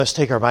Let's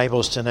take our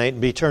Bibles tonight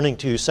and be turning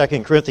to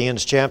 2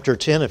 Corinthians chapter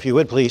 10, if you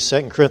would please,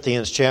 2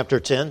 Corinthians chapter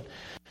 10.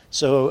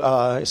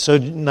 So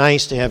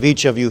nice to have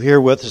each of you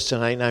here with us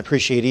tonight, and I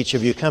appreciate each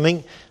of you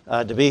coming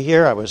to be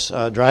here. I was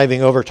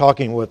driving over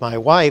talking with my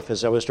wife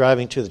as I was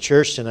driving to the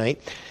church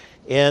tonight,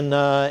 and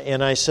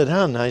I said,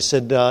 hon,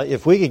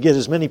 if we could get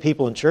as many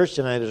people in church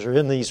tonight as are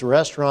in these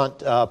restaurant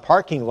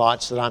parking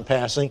lots that I'm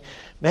passing,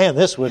 man,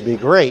 this would be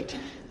great.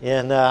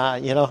 And,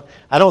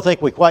 I don't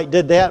think we quite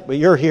did that, but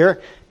you're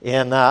here.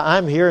 And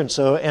I'm here, and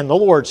the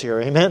Lord's here,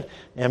 amen?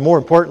 And more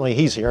importantly,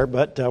 He's here.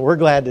 But we're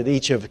glad that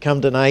each have come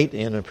tonight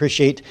and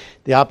appreciate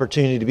the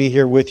opportunity to be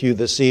here with you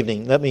this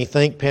evening. Let me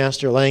thank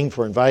Pastor Lang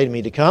for inviting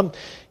me to come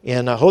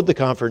and hold the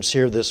conference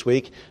here this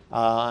week.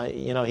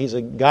 He's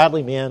a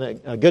godly man,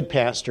 a good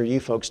pastor. You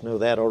folks know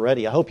that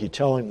already. I hope you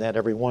tell him that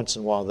every once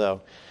in a while,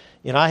 though.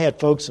 I had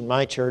folks in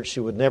my church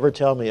who would never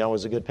tell me I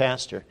was a good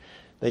pastor.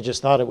 They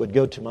just thought it would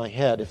go to my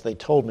head if they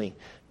told me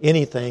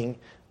anything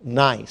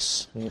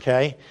nice,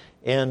 okay?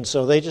 And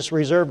so they just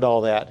reserved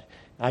all that.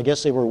 I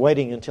guess they were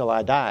waiting until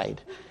I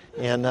died.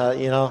 And,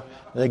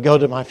 they'd go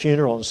to my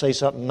funeral and say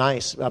something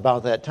nice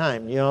about that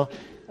time.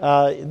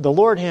 The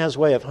Lord has a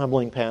way of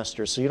humbling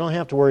pastors, so you don't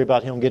have to worry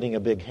about him getting a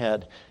big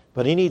head.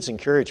 But he needs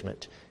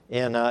encouragement.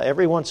 And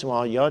every once in a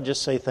while, you ought to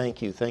just say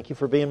thank you. Thank you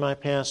for being my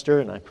pastor,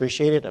 and I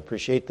appreciate it. I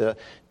appreciate the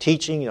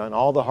teaching and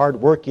all the hard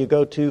work you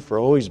go to for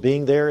always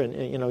being there.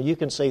 And you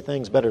can say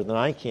things better than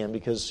I can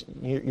because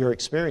you're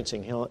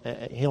experiencing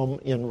him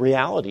in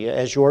reality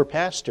as your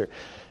pastor.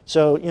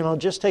 So,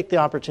 just take the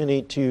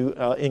opportunity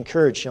to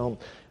encourage him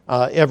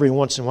every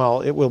once in a while.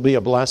 It will be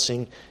a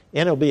blessing,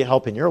 and it'll be a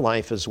help in your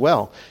life as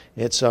well.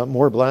 It's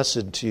more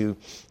blessed to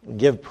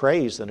give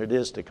praise than it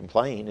is to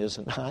complain, is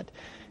it not?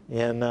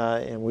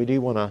 And we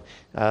do want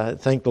to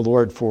thank the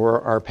Lord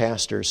for our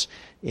pastors.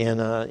 And,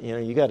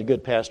 you got a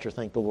good pastor.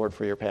 Thank the Lord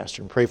for your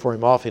pastor. And pray for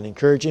him often,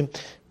 encourage him.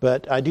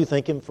 But I do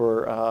thank him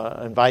for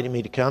inviting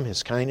me to come,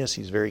 his kindness.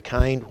 He's very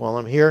kind while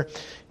I'm here.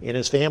 And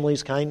his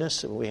family's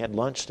kindness. We had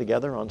lunch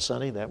together on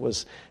Sunday. That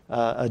was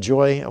a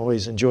joy. I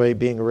always enjoy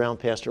being around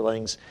Pastor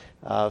Lang's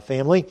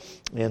family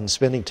and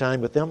spending time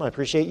with them. I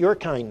appreciate your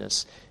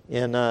kindness.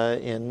 And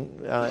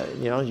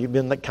you've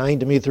been kind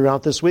to me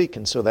throughout this week,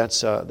 and so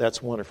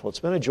that's wonderful. It's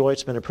been a joy.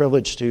 It's been a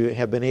privilege to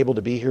have been able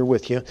to be here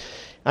with you.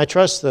 I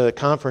trust the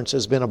conference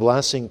has been a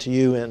blessing to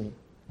you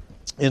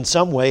in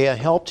some way, a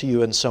help to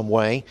you in some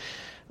way.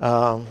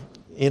 I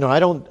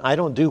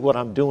don't do what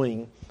I'm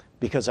doing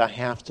because I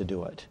have to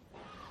do it.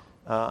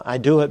 I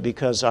do it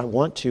because I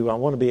want to. I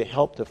want to be a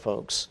help to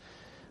folks.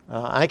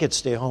 I could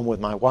stay home with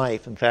my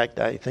wife. In fact,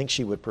 I think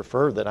she would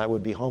prefer that I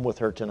would be home with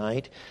her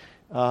tonight.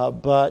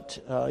 But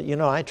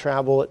I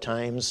travel at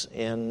times,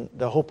 and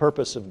the whole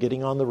purpose of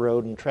getting on the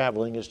road and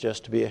traveling is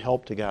just to be a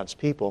help to God's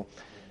people.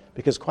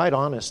 Because quite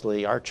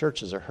honestly, our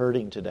churches are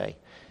hurting today.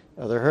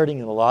 They're hurting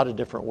in a lot of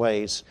different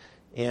ways.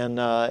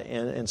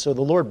 And so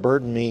the Lord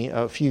burdened me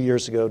a few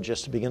years ago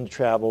just to begin to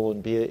travel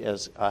and be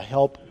as a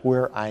help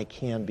where I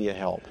can be a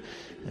help.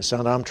 It's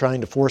not I'm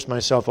trying to force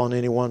myself on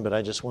anyone, but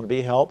I just want to be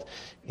a help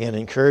and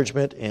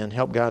encouragement and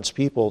help God's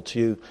people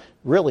to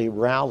really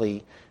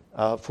rally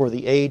for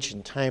the age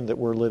and time that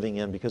we're living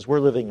in, because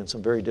we're living in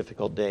some very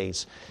difficult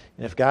days.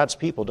 And if God's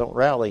people don't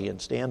rally and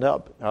stand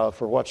up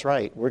for what's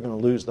right, we're going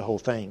to lose the whole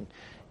thing.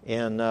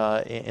 And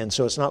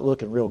so it's not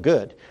looking real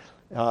good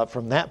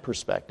from that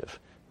perspective.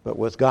 But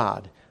with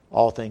God,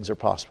 all things are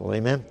possible.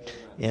 Amen?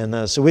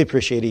 And so we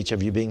appreciate each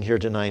of you being here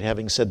tonight.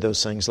 Having said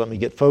those things, let me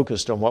get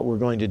focused on what we're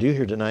going to do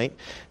here tonight.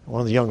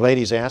 One of the young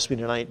ladies asked me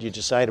tonight, did you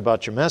decide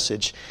about your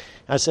message?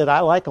 I said,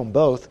 I like them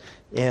both.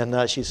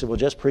 And she said, well,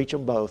 just preach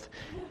them both.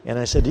 And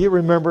I said, do you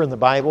remember in the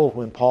Bible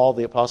when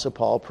the Apostle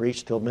Paul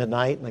preached till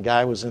midnight and the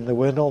guy was in the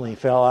window and he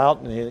fell out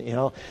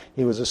and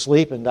he was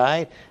asleep and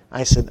died?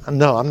 I said,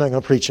 no, I'm not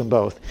going to preach them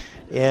both.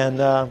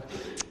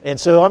 And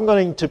so I'm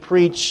going to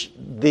preach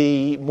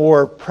the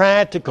more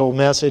practical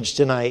message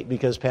tonight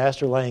because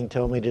Pastor Lang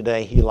told me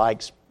today he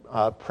likes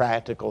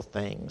practical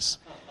things.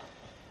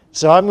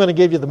 So I'm going to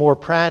give you the more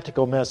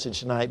practical message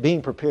tonight,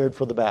 being prepared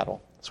for the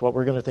battle. That's what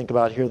we're going to think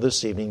about here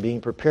this evening,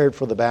 being prepared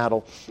for the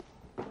battle.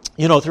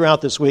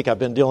 Throughout this week I've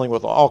been dealing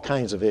with all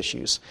kinds of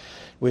issues.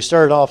 We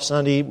started off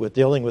Sunday with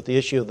dealing with the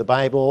issue of the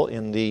Bible.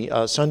 In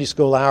the Sunday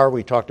school hour,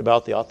 we talked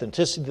about the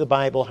authenticity of the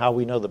Bible, how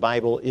we know the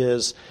Bible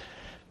is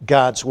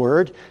God's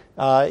Word.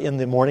 In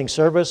the morning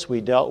service,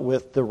 we dealt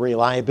with the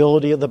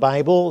reliability of the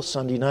Bible.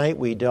 Sunday night,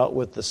 we dealt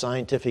with the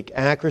scientific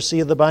accuracy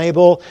of the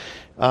Bible.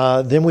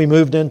 Then we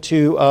moved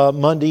into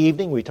Monday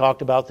evening. We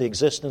talked about the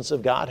existence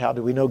of God. How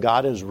do we know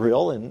God is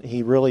real? And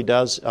He really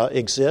does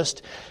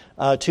exist.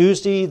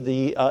 Tuesday,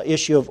 the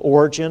issue of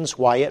origins,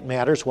 why it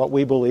matters, what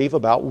we believe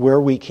about where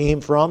we came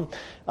from.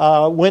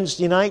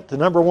 Wednesday night, the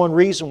number one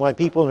reason why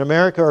people in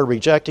America are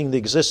rejecting the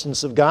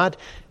existence of God.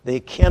 They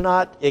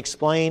cannot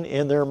explain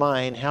in their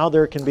mind how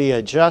there can be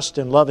a just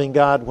and loving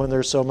God when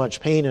there's so much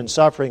pain and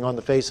suffering on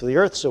the face of the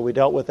earth. So we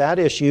dealt with that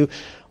issue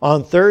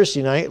on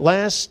Thursday night.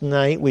 Last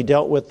night we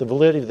dealt with the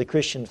validity of the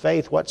Christian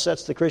faith. What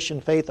sets the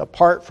Christian faith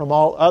apart from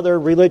all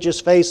other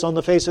religious faiths on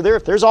the face of the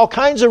earth? There's all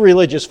kinds of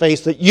religious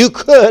faiths that you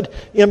could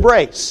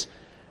embrace.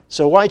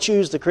 So why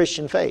choose the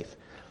Christian faith?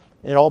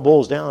 It all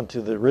boils down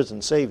to the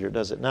risen Savior,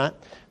 does it not?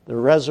 The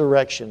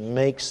resurrection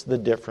makes the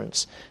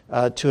difference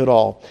to it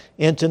all.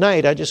 And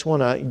tonight, I just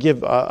want to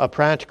give a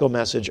practical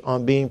message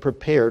on being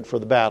prepared for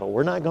the battle.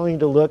 We're not going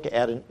to look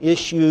at an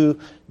issue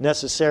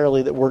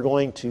necessarily that we're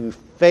going to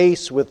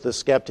face with the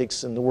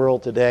skeptics in the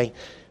world today,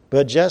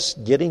 but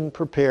just getting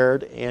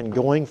prepared and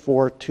going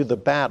forth to the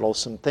battle,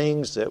 some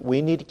things that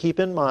we need to keep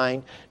in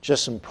mind,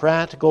 just some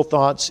practical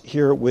thoughts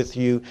here with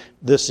you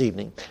this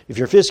evening. If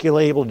you're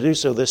physically able to do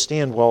so, let's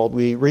stand while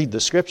we read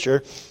the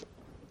Scripture.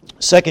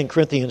 2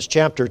 Corinthians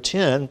chapter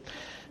 10,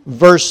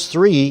 verse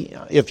 3,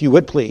 if you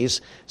would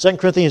please. 2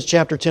 Corinthians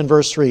chapter 10,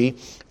 verse 3,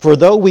 "For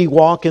though we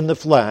walk in the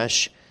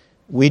flesh,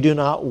 we do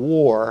not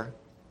war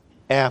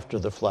after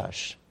the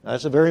flesh." Now,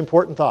 that's a very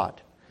important thought.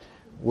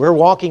 We're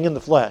walking in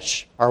the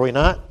flesh, are we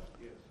not?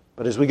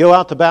 But as we go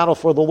out to battle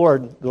for the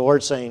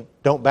Lord's saying,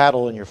 don't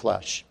battle in your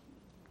flesh.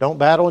 Don't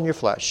battle in your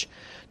flesh.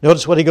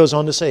 Notice what he goes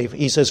on to say.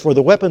 He says, "For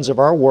the weapons of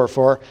our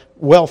warfare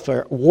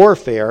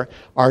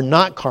are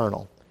not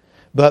carnal,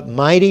 but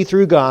mighty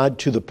through God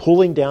to the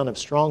pulling down of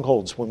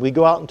strongholds." When we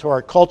go out into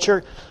our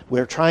culture,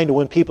 we're trying to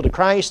win people to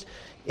Christ,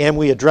 and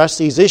we address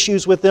these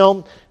issues with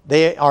them.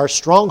 They are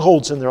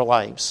strongholds in their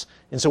lives.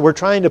 And so we're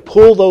trying to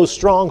pull those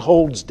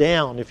strongholds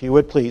down, if you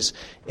would please,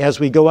 as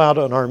we go out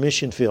on our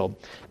mission field.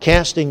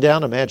 Casting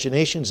down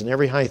imaginations and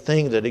every high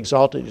thing that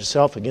exalted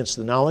itself against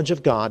the knowledge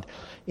of God,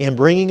 and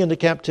bringing into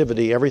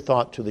captivity every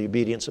thought to the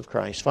obedience of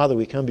Christ. Father,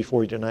 we come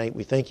before you tonight.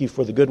 We thank you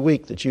for the good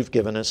week that you've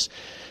given us.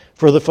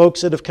 For the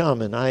folks that have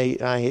come, and I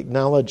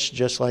acknowledge,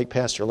 just like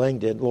Pastor Lang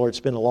did, Lord, it's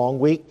been a long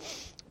week.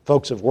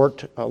 Folks have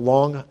worked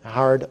long,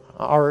 hard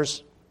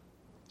hours.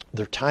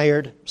 They're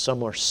tired.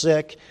 Some are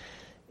sick.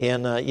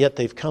 And yet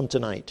they've come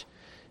tonight.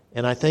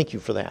 And I thank you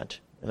for that.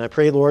 And I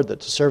pray, Lord, that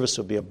the service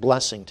will be a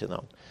blessing to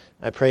them.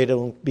 I pray it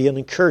will be an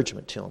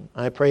encouragement to them.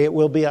 I pray it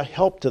will be a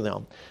help to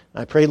them.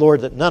 I pray,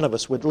 Lord, that none of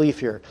us would leave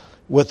here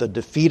with a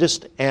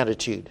defeatist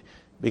attitude,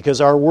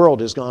 because our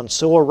world has gone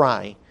so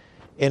awry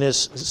and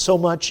is so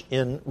much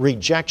in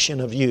rejection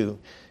of you.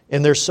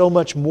 And there's so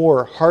much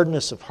more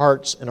hardness of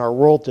hearts in our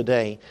world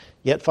today.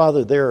 Yet,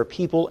 Father, there are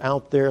people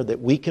out there that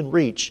we can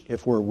reach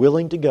if we're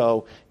willing to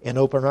go and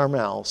open our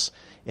mouths.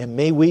 And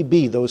may we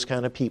be those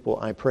kind of people,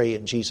 I pray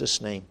in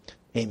Jesus' name.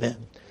 Amen.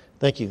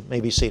 Thank you. You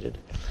may be seated.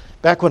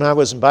 Back when I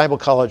was in Bible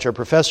college, our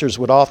professors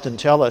would often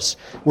tell us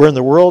we're in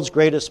the world's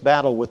greatest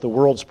battle with the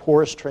world's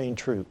poorest trained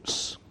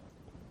troops.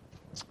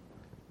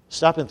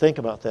 Stop and think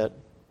about that.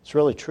 It's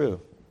really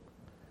true.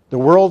 The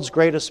world's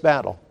greatest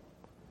battle.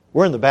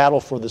 We're in the battle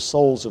for the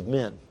souls of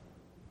men.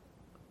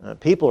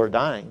 People are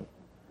dying,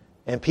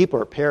 and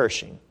people are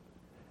perishing.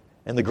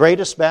 And the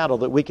greatest battle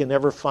that we can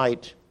ever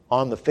fight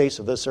on the face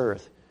of this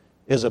earth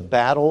is a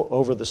battle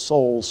over the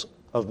souls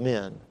of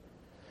men.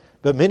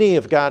 But many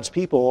of God's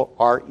people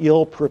are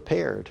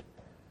ill-prepared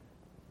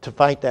to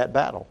fight that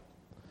battle.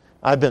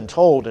 I've been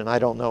told, and I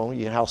don't know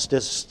how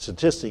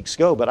statistics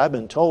go, but I've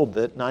been told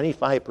that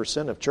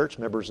 95% of church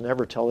members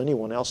never tell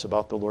anyone else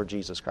about the Lord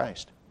Jesus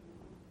Christ.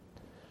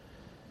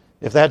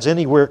 If that's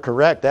anywhere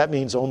correct, that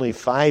means only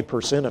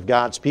 5% of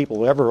God's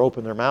people ever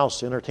open their mouths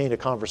to entertain a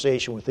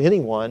conversation with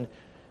anyone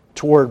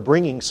toward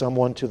bringing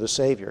someone to the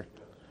Savior.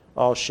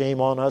 Oh,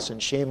 shame on us,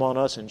 and shame on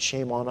us, and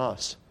shame on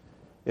us.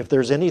 If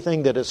there's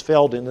anything that has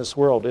failed in this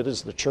world, it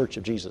is the church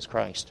of Jesus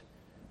Christ.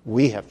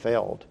 We have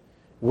failed.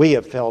 We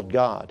have failed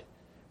God.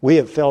 We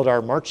have failed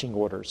our marching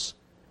orders.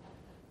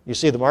 You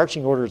see, the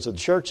marching orders of the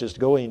church is to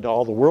go into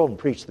all the world and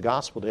preach the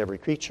gospel to every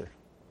creature.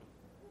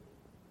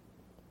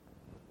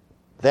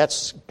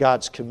 That's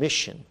God's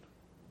commission.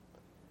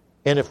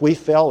 And if we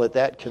fail at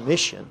that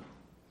commission,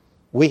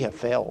 we have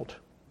failed.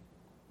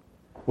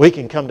 We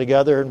can come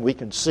together and we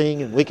can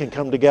sing, and we can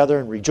come together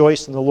and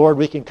rejoice in the Lord.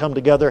 We can come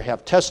together,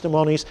 have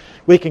testimonies.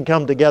 We can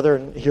come together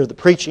and hear the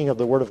preaching of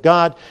the Word of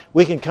God.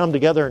 We can come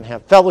together and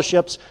have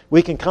fellowships.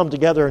 We can come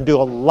together and do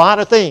a lot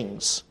of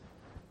things.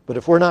 But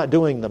if we're not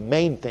doing the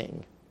main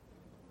thing,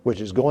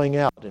 which is going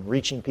out and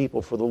reaching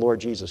people for the Lord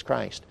Jesus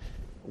Christ,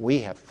 we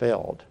have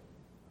failed.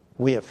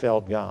 We have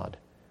failed God.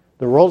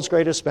 The world's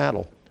greatest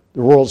battle,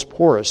 the world's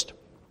poorest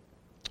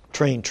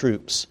trained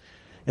troops.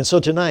 And so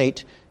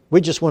tonight,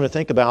 we just want to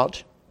think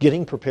about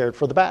getting prepared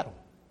for the battle.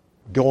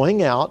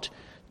 Going out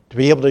to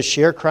be able to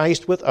share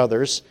Christ with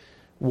others.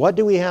 What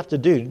do we have to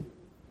do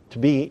to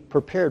be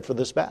prepared for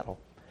this battle?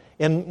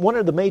 And one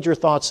of the major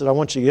thoughts that I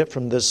want you to get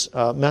from this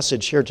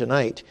message here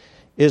tonight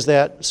is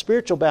that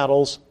spiritual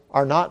battles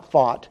are not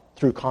fought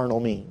through carnal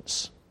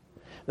means.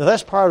 Now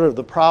that's part of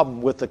the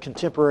problem with the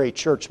contemporary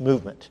church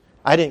movement.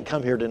 I didn't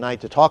come here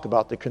tonight to talk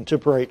about the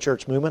contemporary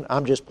church movement.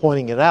 I'm just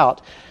pointing it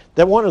out.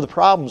 That one of the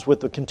problems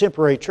with the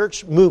contemporary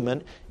church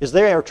movement is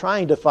they are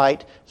trying to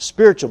fight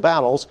spiritual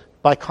battles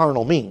by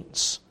carnal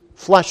means,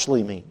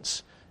 fleshly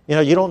means. You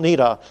know, you don't need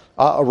a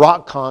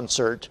rock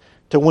concert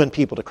to win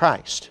people to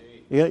Christ.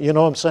 You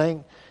know what I'm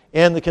saying?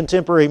 And the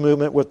contemporary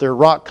movement with their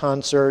rock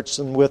concerts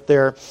and with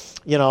their,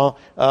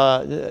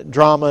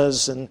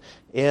 dramas and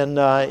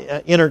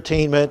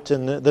entertainment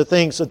and the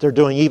things that they're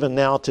doing even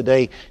now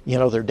today,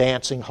 they're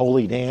dancing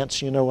holy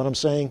dance, you know what I'm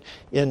saying,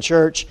 in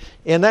church.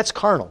 And that's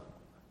carnal.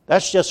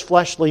 That's just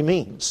fleshly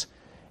means.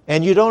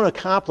 And you don't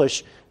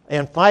accomplish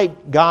and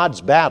fight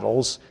God's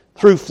battles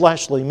through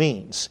fleshly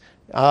means.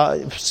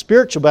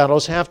 Spiritual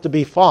battles have to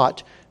be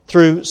fought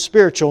through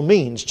spiritual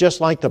means,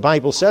 just like the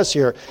Bible says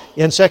here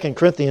in 2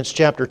 Corinthians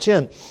chapter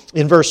 10,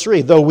 in verse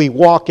 3, though we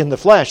walk in the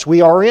flesh,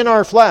 we are in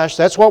our flesh,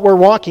 that's what we're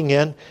walking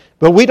in,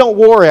 but we don't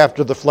war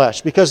after the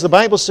flesh, because the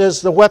Bible says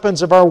the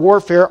weapons of our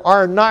warfare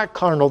are not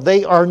carnal,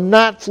 they are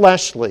not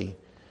fleshly,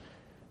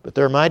 but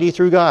they're mighty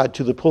through God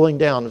to the pulling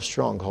down of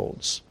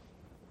strongholds.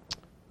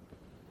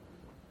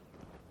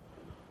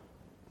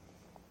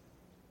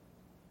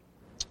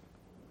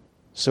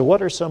 So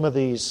what are some of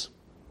these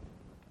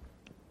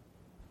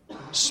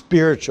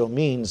spiritual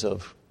means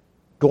of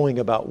going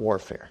about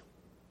warfare?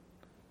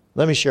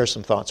 Let me share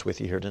some thoughts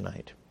with you here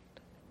tonight.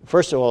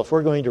 First of all, if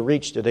we're going to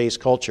reach today's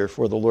culture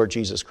for the Lord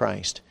Jesus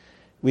Christ,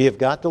 we have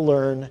got to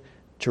learn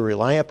to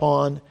rely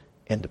upon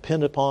and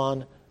depend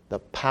upon the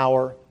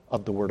power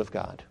of the Word of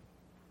God.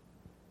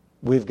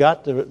 We've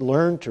got to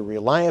learn to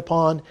rely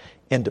upon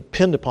and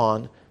depend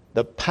upon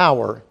the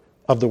power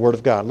of the Word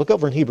of God. Look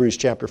over in Hebrews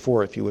chapter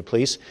 4, if you would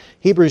please.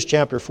 Hebrews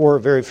chapter 4,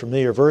 a very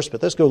familiar verse,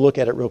 but let's go look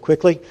at it real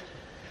quickly.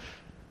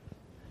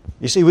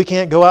 You see, we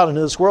can't go out into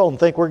this world and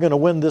think we're going to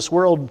win this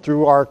world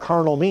through our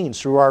carnal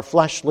means, through our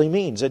fleshly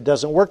means. It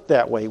doesn't work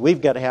that way. We've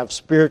got to have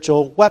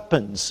spiritual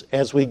weapons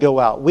as we go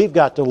out. We've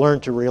got to learn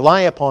to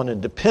rely upon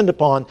and depend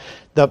upon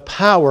the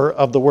power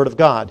of the Word of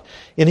God.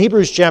 In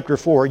Hebrews chapter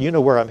 4, you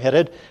know where I'm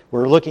headed.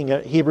 We're looking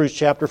at Hebrews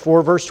chapter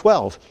 4, verse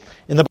 12.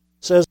 And the Bible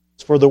says,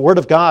 for the Word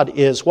of God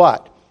is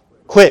what?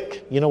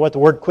 Quick. You know what the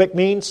word quick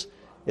means?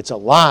 It's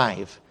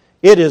alive.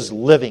 It is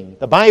living.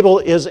 The Bible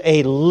is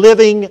a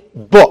living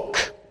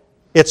book.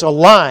 It's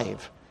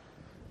alive.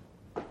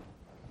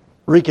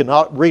 Read it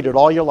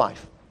all your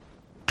life.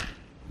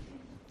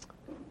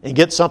 And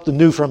get something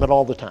new from it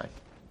all the time.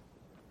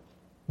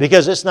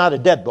 Because it's not a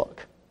dead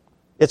book.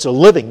 It's a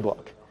living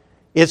book.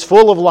 It's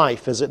full of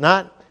life, is it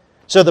not?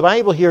 So the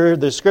Bible here,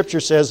 the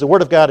Scripture says the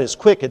Word of God is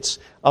quick. It's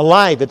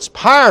alive. It's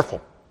powerful.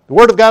 The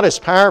Word of God is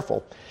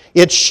powerful.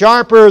 It's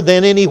sharper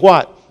than any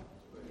what?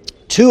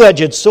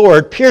 Two-edged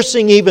sword,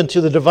 piercing even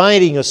to the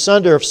dividing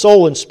asunder of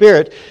soul and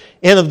spirit,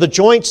 and of the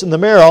joints and the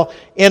marrow,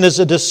 and is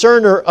a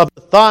discerner of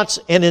the thoughts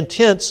and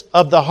intents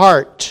of the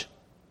heart.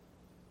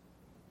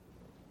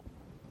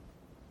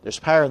 There's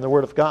power in the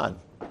Word of God.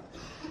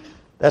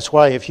 That's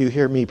why if you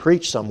hear me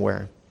preach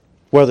somewhere,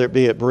 whether it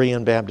be at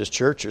Berean Baptist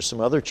Church or some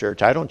other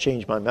church, I don't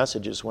change my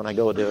messages when I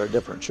go to a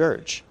different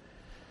church.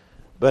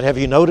 But have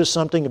you noticed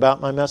something about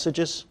my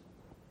messages?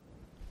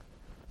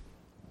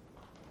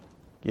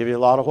 Give you a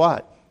lot of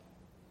what?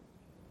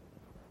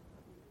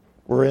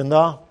 We're in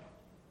the...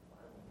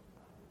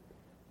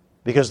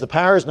 Because the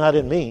power is not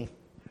in me.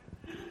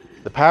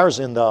 The power is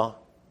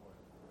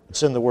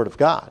it's in the Word of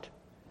God.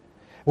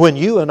 When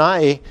you and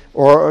I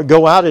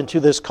go out into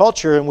this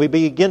culture and we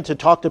begin to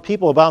talk to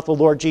people about the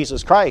Lord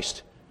Jesus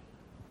Christ,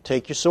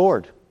 take your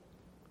sword.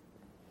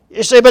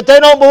 You say, but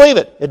they don't believe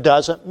it. It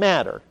doesn't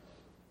matter.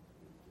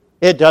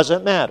 It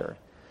doesn't matter.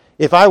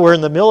 If I were in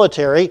the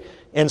military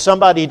and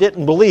somebody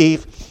didn't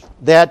believe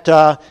that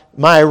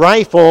my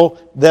rifle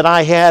that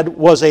I had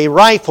was a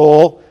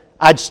rifle,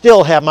 I'd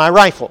still have my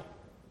rifle.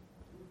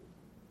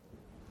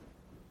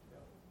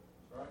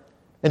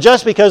 And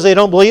just because they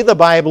don't believe the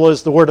Bible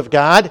is the Word of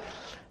God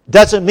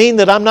doesn't mean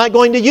that I'm not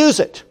going to use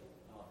it.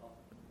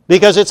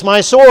 Because it's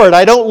my sword.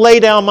 I don't lay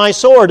down my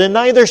sword, and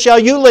neither shall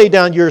you lay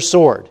down your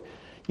sword.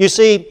 You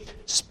see,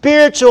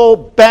 spiritual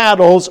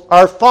battles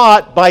are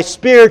fought by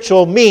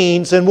spiritual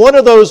means, and one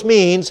of those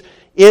means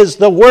is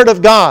the Word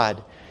of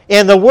God.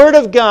 And the Word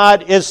of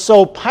God is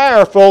so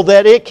powerful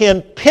that it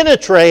can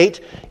penetrate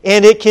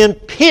and it can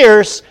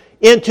pierce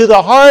into the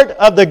heart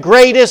of the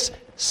greatest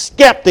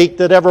skeptic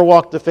that ever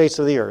walked the face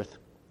of the earth.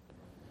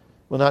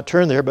 We'll not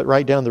turn there, but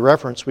write down the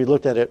reference. We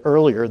looked at it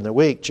earlier in the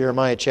week,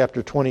 Jeremiah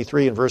chapter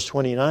 23 and verse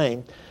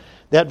 29.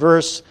 That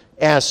verse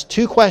asks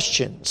two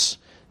questions.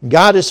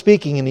 God is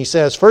speaking and He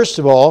says, first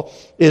of all,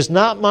 is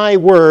not my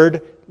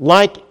word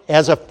like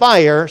as a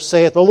fire,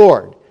 saith the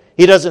Lord.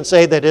 He doesn't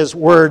say that His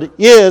word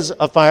is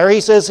a fire.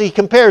 He says He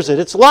compares it.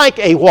 It's like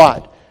a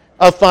what?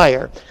 A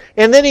fire.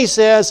 And then He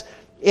says,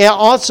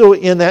 also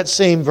in that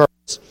same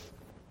verse,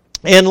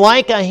 and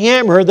like a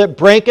hammer that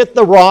breaketh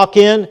the rock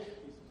in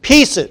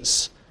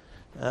pieces.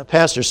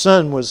 Pastor's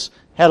son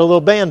had a little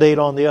Band-Aid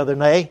on the other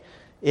day,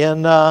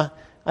 and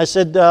I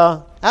said,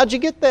 how'd you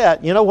get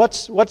that? You know,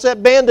 what's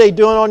that Band-Aid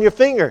doing on your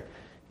finger?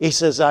 He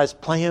says, I was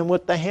playing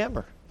with the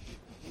hammer.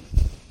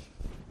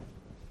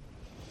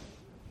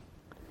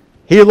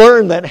 He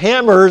learned that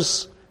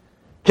hammers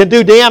can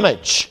do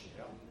damage.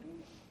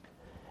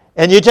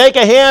 And you take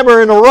a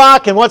hammer and a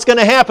rock, and what's going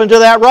to happen to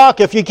that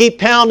rock if you keep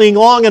pounding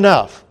long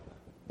enough?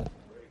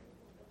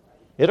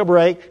 It'll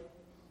break.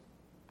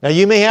 Now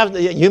you may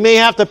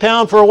have to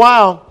pound for a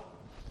while.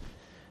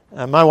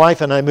 My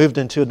wife and I moved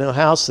into a new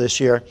house this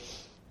year,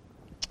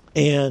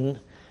 and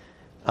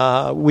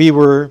we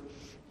were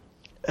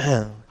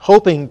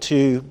hoping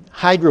to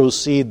hydro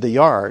seed the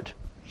yard,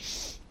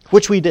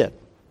 which we did,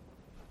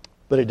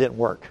 but it didn't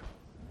work.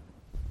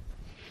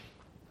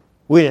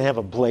 We didn't have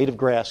a blade of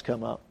grass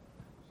come up.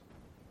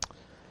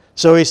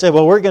 So he said,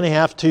 well, we're going to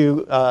have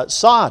to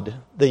sod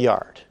the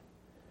yard.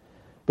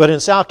 But in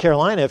South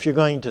Carolina, if you're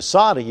going to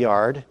sod a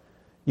yard,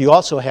 you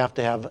also have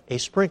to have a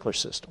sprinkler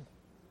system.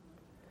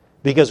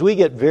 Because we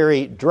get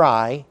very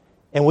dry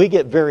and we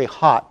get very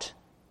hot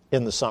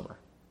in the summer.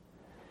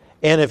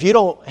 And if you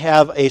don't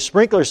have a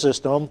sprinkler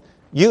system,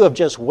 you have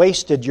just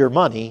wasted your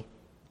money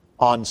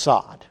on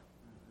sod.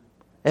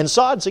 And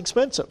sod's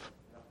expensive.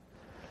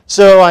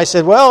 So I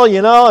said, well,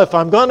 if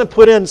I'm going to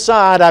put in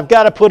sod, I've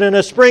got to put in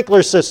a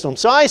sprinkler system.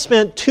 So I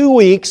spent 2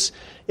 weeks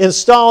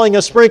installing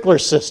a sprinkler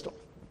system.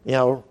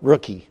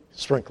 Rookie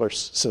sprinkler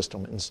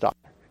system installed.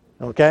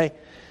 Okay?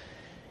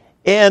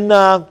 And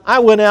I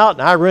went out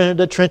and I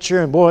rented a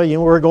trencher, and boy,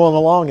 we're going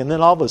along, and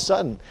then all of a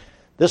sudden,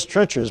 this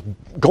trencher is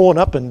going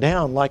up and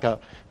down like a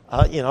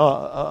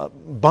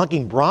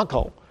bunking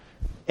bronco.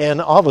 And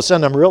all of a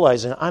sudden, I'm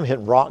realizing I'm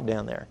hitting rock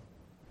down there.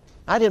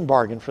 I didn't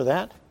bargain for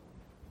that.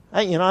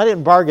 I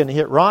didn't bargain to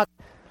hit rock.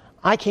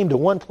 I came to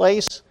one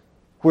place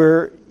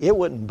where it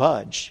wouldn't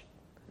budge.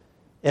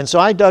 And so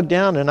I dug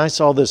down and I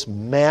saw this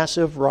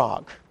massive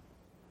rock.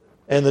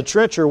 And the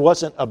trencher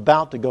wasn't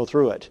about to go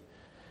through it.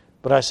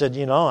 But I said,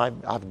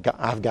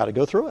 I've got to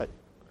go through it.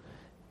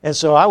 And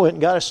so I went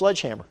and got a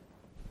sledgehammer.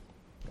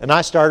 And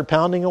I started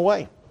pounding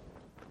away.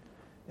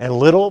 And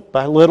little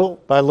by little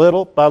by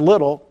little by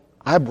little,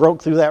 I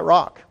broke through that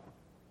rock.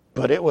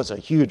 But it was a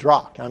huge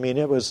rock. I mean,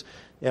 it was,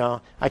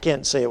 I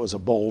can't say it was a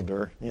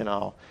boulder,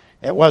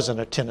 It wasn't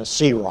a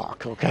Tennessee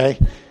rock, okay?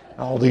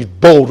 All these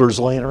boulders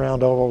laying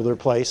around all over their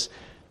place.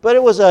 But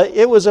it was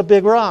a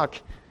big rock.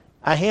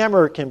 A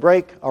hammer can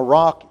break a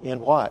rock in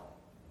what?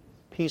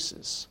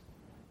 Pieces.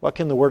 What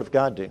can the Word of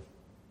God do?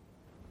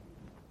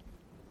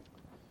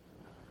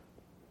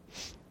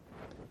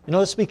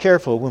 Let's be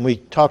careful when we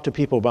talk to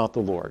people about the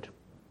Lord.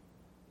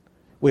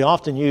 We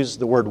often use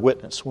the word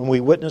witness. When we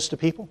witness to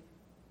people,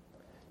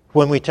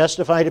 when we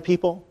testify to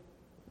people,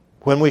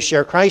 when we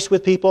share Christ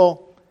with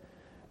people,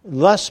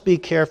 let's be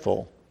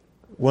careful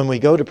when we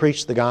go to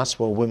preach the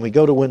gospel, when we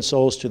go to win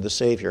souls to the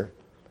Savior,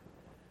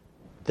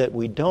 that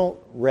we don't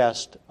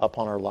rest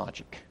upon our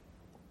logic.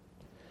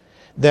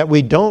 That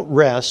we don't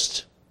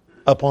rest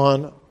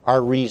upon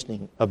our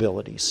reasoning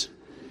abilities.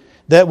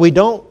 That we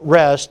don't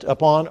rest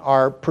upon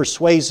our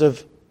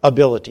persuasive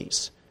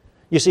abilities.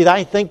 You see,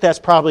 I think that's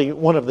probably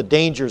one of the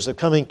dangers of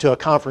coming to a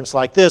conference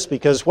like this,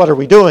 because what are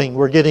we doing?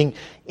 We're getting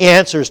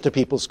answers to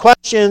people's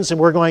questions, and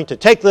we're going to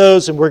take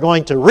those, and we're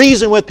going to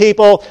reason with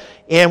people,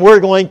 and we're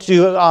going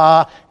to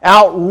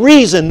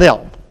out-reason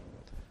them.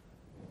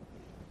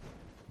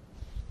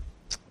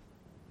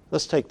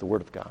 Let's take the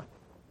Word of God.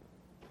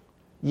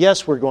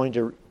 Yes, we're going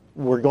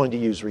to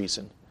use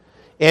reason.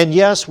 And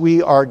yes,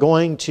 we are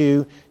going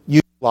to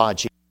use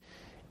logic.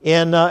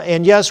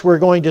 And yes, we're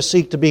going to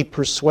seek to be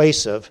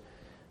persuasive.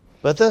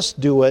 But let's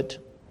do it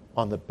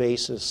on the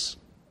basis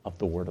of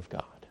the Word of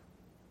God.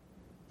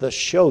 Let's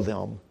show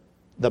them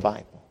the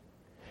Bible.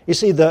 You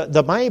see,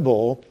 the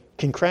Bible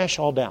can crush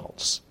all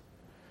doubts.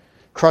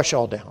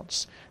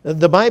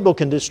 The Bible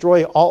can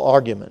destroy all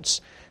arguments.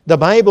 The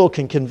Bible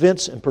can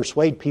convince and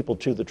persuade people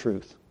to the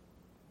truth.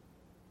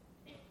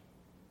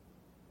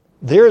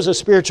 There is a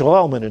spiritual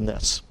element in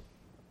this.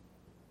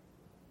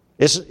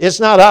 It's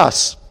not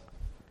us.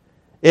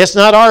 It's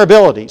not our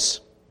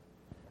abilities.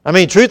 I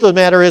mean, truth of the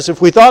matter is,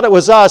 if we thought it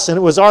was us and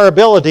it was our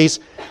abilities,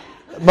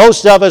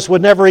 most of us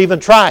would never even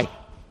try.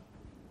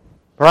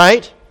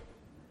 Right?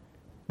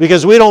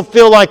 Because we don't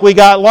feel like we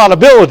got a lot of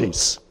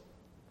abilities.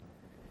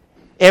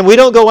 And we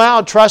don't go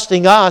out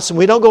trusting us, and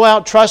we don't go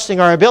out trusting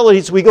our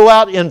abilities. We go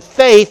out in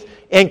faith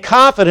and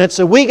confidence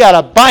that we got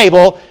a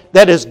Bible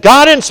that is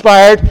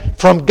God-inspired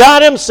from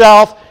God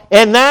Himself,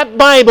 and that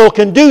Bible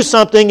can do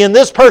something in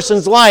this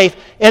person's life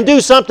and do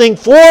something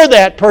for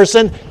that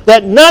person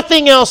that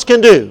nothing else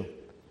can do.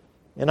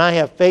 And I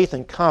have faith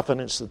and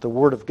confidence that the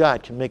Word of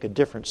God can make a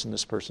difference in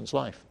this person's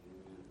life.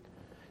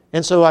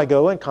 And so I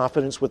go in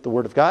confidence with the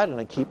Word of God, and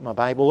I keep my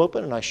Bible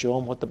open, and I show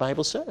them what the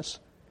Bible says,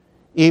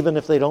 even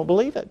if they don't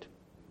believe it.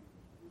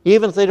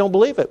 Even if they don't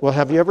believe it. Well,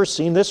 have you ever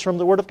seen this from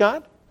the Word of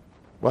God?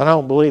 Well, I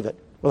don't believe it.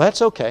 Well,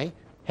 that's okay.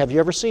 Have you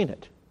ever seen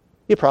it?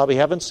 You probably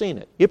haven't seen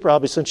it. You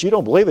probably, since you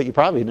don't believe it, you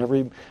probably never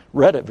even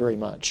read it very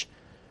much.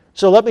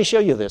 So let me show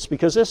you this,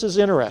 because this is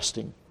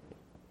interesting.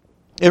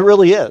 It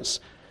really is.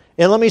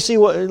 And let me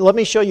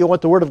show you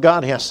what the Word of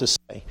God has to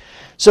say.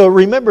 So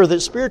remember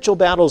that spiritual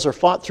battles are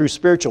fought through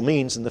spiritual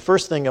means, and the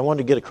first thing I want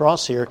to get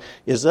across here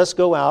is let's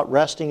go out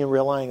resting and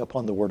relying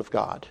upon the Word of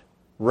God.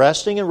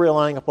 Resting and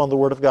relying upon the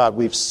Word of God.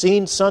 We've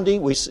seen Sunday,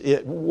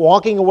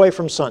 walking away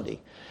from Sunday.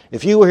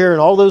 If you were here in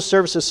all those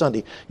services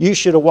Sunday, you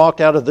should have walked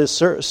out of this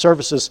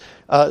services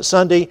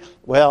Sunday.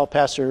 Well,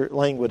 Pastor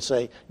Lang would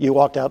say you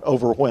walked out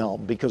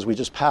overwhelmed because we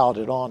just piled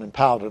it on and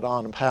piled it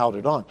on and piled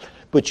it on.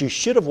 But you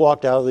should have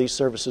walked out of these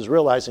services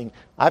realizing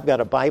I've got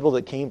a Bible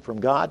that came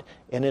from God,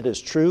 and it is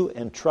true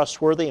and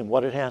trustworthy in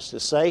what it has to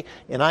say,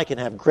 and I can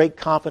have great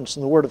confidence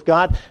in the Word of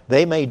God.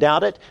 They may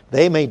doubt it.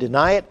 They may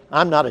deny it.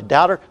 I'm not a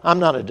doubter. I'm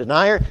not a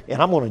denier,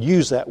 and I'm going to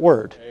use that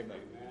Word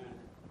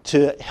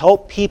to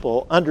help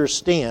people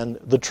understand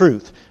the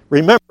truth.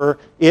 Remember,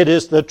 it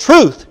is the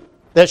truth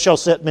that shall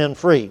set men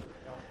free.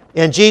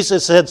 And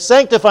Jesus said,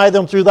 sanctify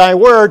them through thy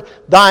word.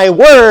 Thy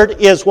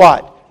word is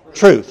what?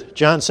 Truth.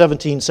 John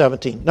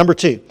 17:17. Number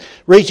 2,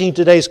 reaching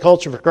today's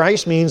culture for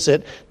Christ means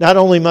that not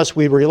only must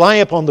we rely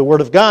upon the Word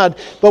of God,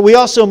 but we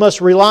also must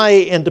rely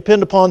and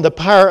depend upon the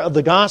power of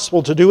the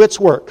gospel to do its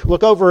work.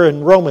 Look over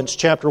in Romans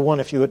chapter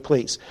 1, if you would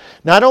please.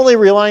 Not only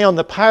rely on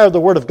the power of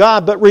the Word of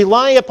God, but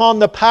rely upon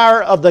the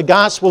power of the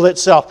gospel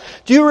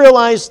itself. Do you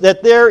realize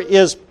that there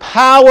is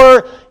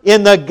power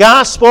in the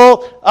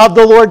gospel of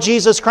the Lord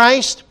Jesus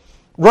Christ?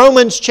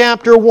 Romans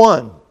chapter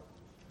 1.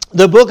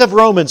 The book of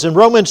Romans, in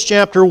Romans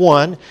chapter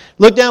 1,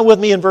 look down with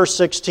me in verse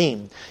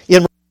 16. In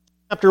Romans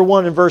chapter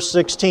 1 and verse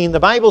 16, the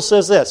Bible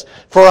says this,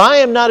 for I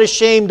am not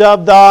ashamed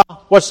of the,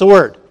 what's the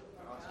word?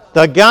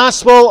 The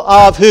gospel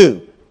of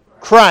who?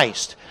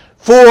 Christ.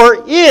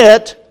 For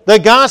it, the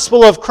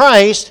gospel of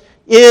Christ,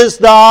 is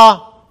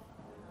the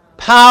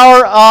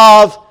power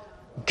of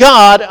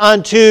God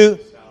unto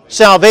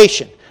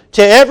salvation.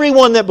 To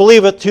everyone that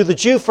believeth, to the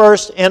Jew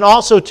first, and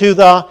also to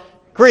the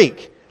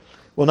Greek.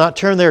 We'll not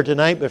turn there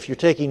tonight, but if you're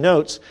taking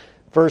notes,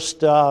 1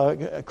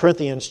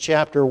 Corinthians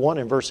chapter 1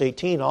 and verse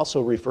 18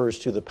 also refers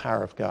to the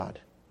power of God.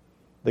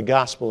 The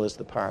gospel is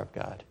the power of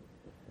God.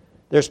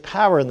 There's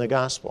power in the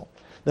gospel.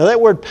 Now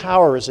that word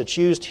power, as it's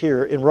used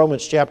here in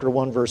Romans chapter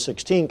 1 verse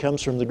 16,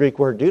 comes from the Greek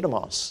word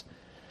dunamos.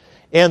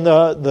 And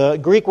the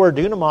Greek word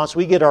dunamos,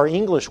 we get our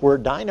English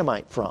word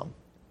dynamite from.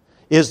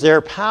 Is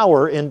there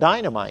power in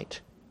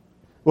dynamite?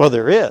 Well,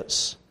 there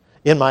is.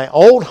 In my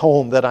old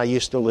home that I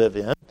used to live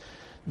in,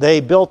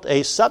 they built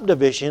a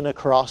subdivision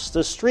across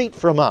the street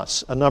from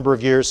us a number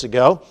of years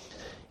ago.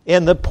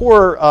 And the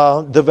poor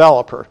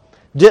developer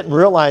didn't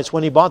realize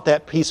when he bought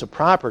that piece of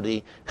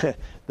property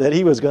that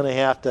he was going to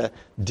have to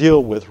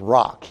deal with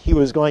rock. He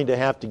was going to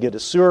have to get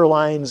his sewer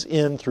lines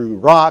in through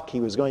rock.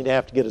 He was going to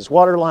have to get his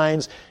water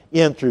lines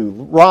in through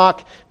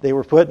rock. They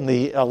were putting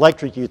the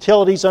electric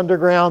utilities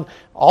underground.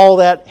 All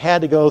that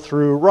had to go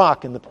through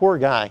rock. And the poor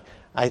guy,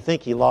 I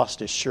think he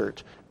lost his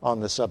shirt on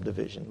the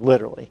subdivision,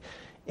 literally.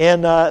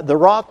 And the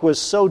rock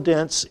was so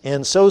dense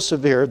and so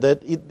severe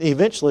that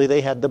eventually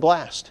they had to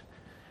blast.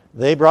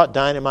 They brought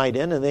dynamite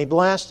in and they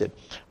blasted.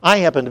 I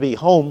happened to be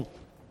home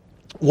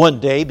one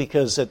day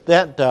because at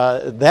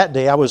that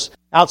day I was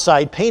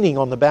outside painting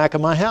on the back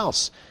of my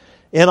house.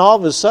 And all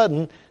of a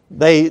sudden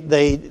they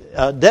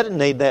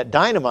detonate that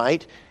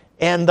dynamite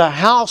and the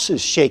house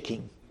is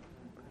shaking.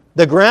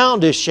 The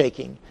ground is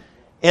shaking.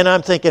 And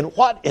I'm thinking,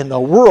 what in the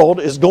world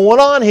is going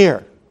on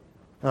here?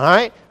 All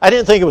right? I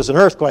didn't think it was an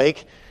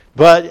earthquake.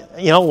 But,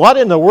 what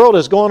in the world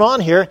is going on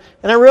here?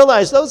 And I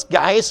realized those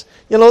guys,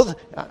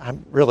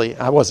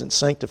 I wasn't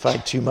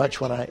sanctified too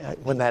much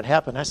when that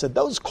happened. I said,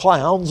 those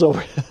clowns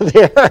over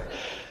there,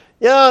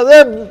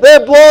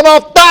 they're blowing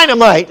off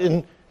dynamite.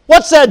 And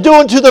what's that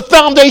doing to the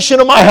foundation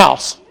of my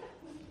house?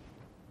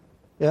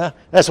 Yeah,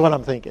 that's what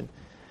I'm thinking.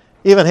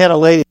 Even had a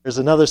lady, there's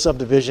another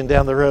subdivision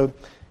down the road,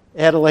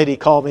 had a lady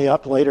call me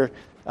up later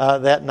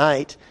that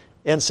night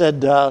and said,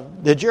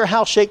 did your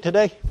house shake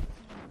today?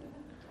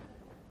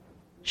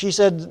 She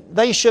said,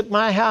 they shook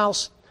my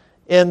house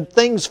and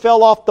things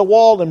fell off the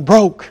wall and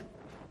broke.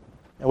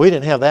 Now, we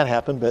didn't have that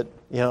happen, but,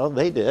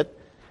 they did.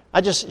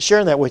 I'm just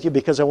sharing that with you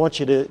because I want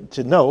you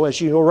to know,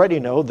 as you already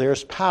know,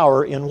 there's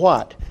power in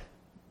what?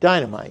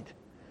 Dynamite.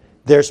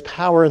 There's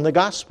power in the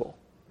gospel.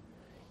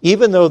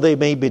 Even though they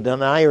may be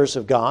deniers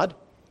of God,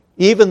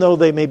 even though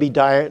they may be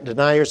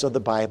deniers of the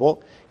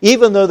Bible,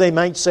 even though they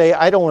might say,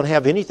 I don't want to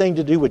have anything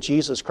to do with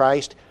Jesus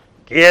Christ,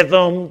 give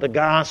them the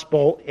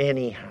gospel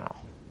anyhow.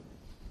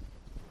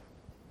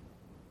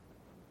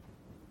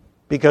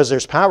 Because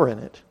there's power in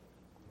it.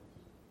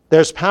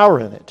 There's power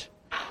in it.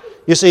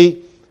 You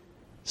see,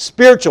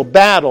 spiritual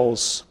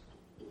battles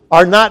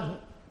are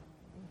not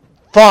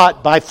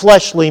fought by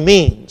fleshly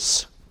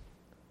means.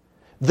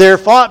 They're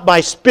fought by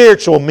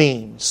spiritual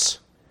means.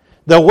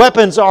 The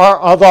weapons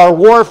of our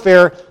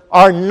warfare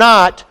are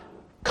not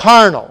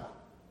carnal.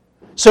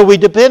 So we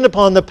depend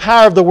upon the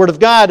power of the Word of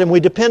God, and we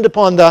depend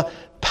upon the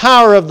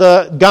power of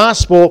the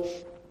gospel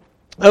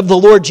of the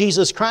Lord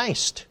Jesus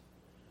Christ.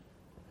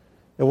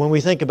 And when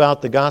we think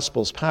about the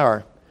gospel's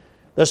power,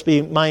 let's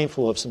be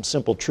mindful of some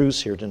simple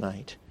truths here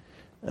tonight.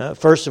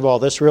 First of all,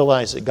 let's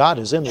realize that God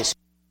is in the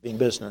soul-saving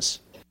business.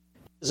 He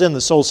is in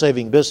the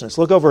soul-saving business.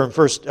 Look over in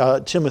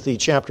 1 Timothy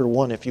chapter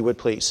 1, if you would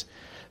please.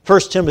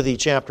 1 Timothy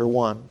chapter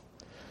 1.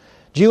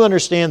 Do you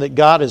understand that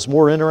God is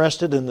more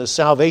interested in the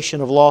salvation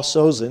of lost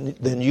souls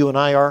than you and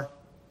I are?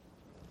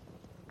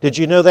 Did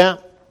you know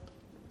that?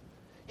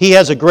 He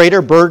has a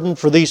greater burden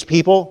for these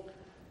people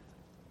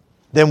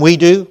than we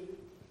do.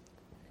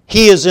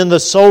 He is in the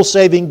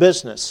soul-saving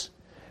business.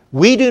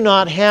 We do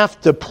not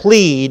have to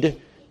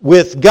plead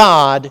with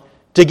God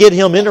to get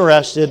Him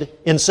interested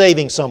in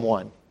saving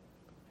someone.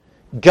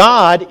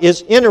 God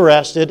is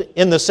interested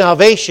in the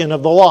salvation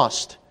of the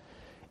lost.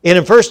 And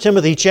in 1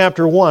 Timothy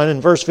chapter 1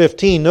 and verse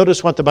 15,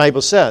 notice what the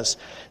Bible says.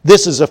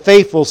 This is a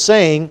faithful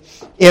saying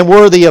and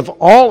worthy of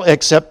all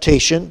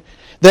acceptation,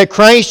 that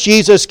Christ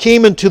Jesus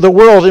came into the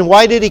world. And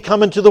why did He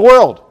come into the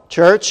world,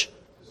 church?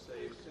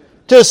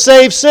 To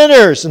save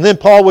sinners. And then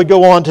Paul would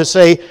go on to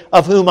say,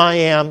 of whom I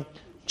am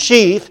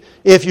chief.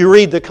 If you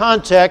read the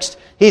context,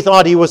 he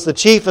thought he was the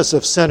chiefest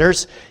of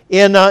sinners.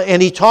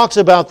 And he talks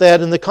about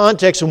that in the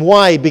context. And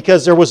why?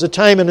 Because there was a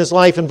time in his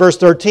life in verse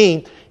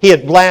 13, he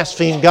had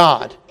blasphemed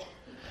God.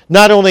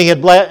 Not only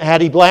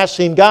had he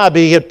blasphemed God,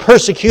 but he had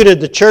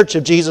persecuted the church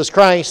of Jesus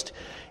Christ.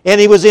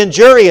 And he was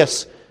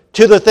injurious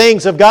to the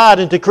things of God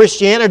and to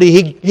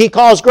Christianity. He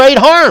caused great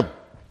harm.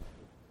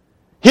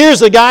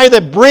 Here's a guy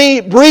that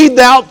breathed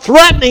out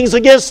threatenings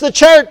against the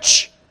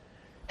church.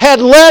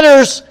 Had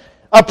letters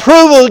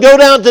approval to go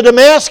down to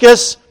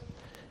Damascus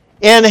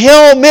and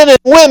held men and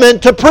women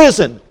to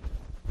prison.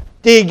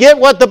 Do you get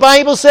what the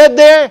Bible said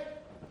there?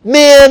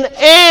 Men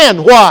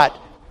and what?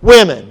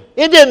 Women.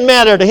 It didn't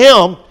matter to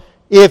him.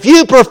 If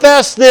you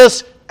profess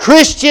this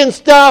Christian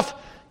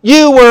stuff,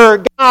 you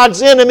were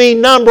God's enemy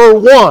number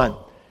one.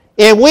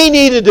 And we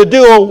needed to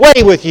do away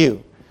with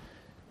you.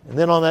 And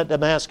then on that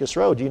Damascus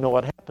road, you know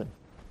what happened?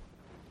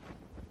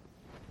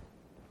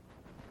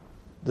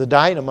 The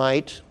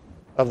dynamite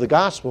of the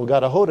gospel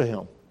got a hold of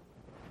him.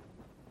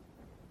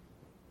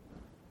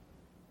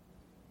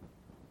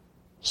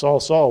 Saul,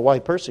 Saul, why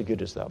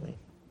persecutest thou me?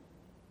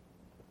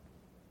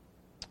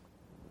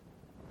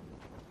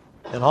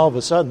 And all of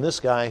a sudden, this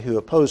guy who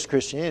opposed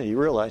Christianity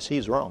realized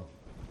he's wrong.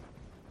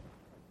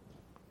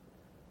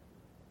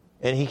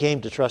 And he came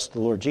to trust the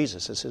Lord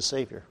Jesus as his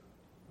Savior.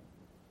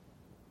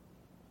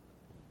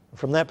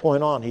 From that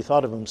point on, he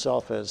thought of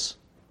himself as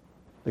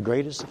the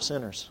greatest of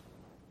sinners.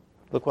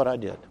 Look what I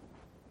did.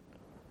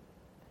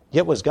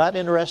 Yet was God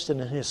interested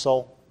in his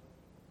soul?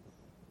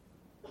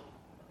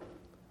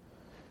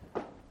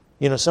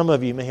 You know, some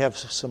of you may have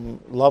some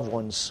loved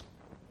ones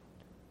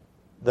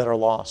that are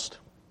lost.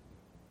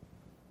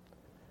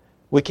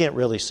 We can't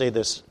really say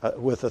this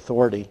with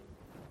authority,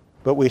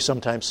 but we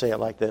sometimes say it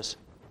like this.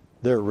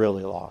 They're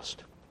really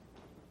lost.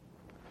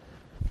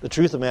 The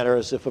truth of the matter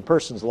is, if a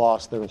person's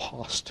lost, they're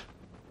lost.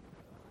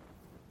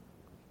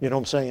 You know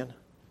what I'm saying?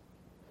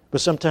 But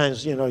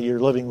sometimes, you know, you're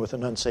living with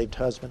an unsaved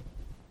husband,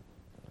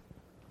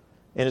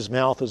 and his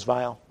mouth is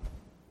vile.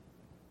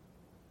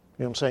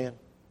 You know what I'm saying?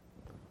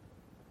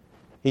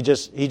 He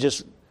just,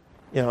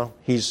 you know,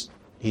 he's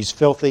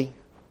filthy.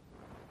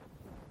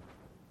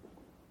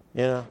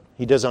 You know,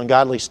 he does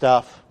ungodly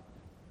stuff.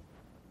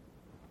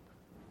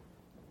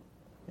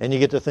 And you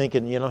get to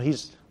thinking, you know,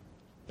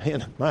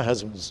 man, my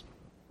husband's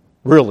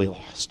really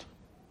lost.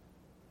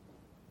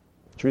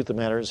 The truth of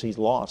the matter is he's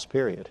lost,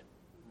 period.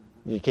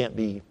 You can't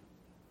be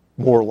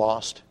more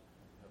lost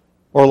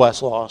or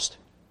less lost.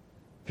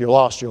 If you're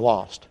lost, you're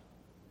lost.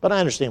 But I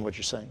understand what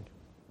you're saying.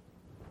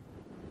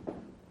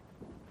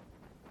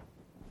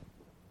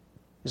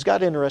 Is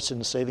God interested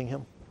in saving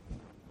him?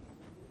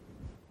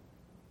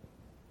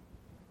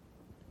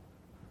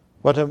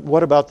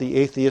 What about the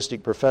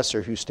atheistic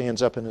professor who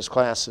stands up in his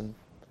class and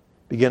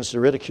begins to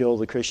ridicule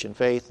the Christian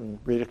faith and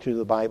ridicule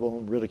the Bible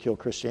and ridicule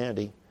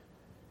Christianity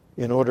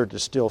in order to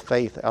steal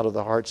faith out of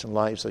the hearts and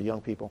lives of young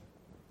people?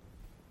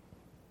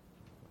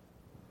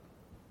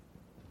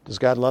 Does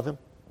God love him?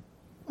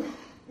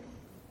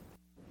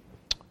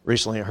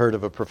 Recently I heard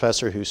of a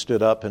professor who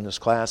stood up in his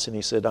class and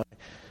he said,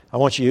 I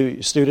want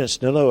you students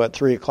to know at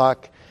 3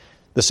 o'clock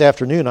this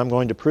afternoon I'm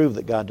going to prove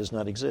that God does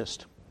not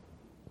exist.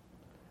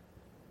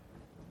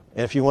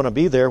 And if you want to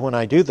be there when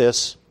I do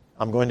this,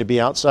 I'm going to be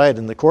outside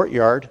in the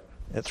courtyard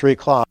at 3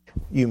 o'clock.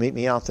 You meet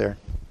me out there.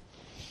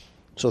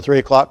 So 3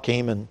 o'clock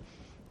came and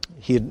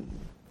he had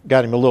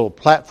got him a little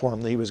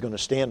platform that he was going to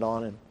stand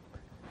on.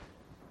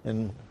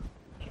 And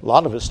a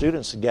lot of his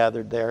students had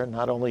gathered there.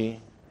 Not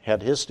only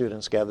had his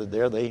students gathered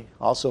there, they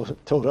also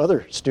told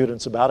other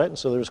students about it. And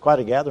so there was quite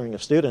a gathering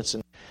of students.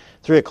 And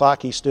 3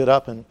 o'clock he stood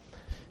up and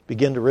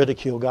began to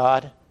ridicule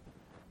God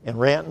and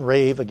rant and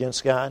rave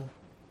against God.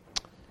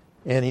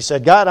 And he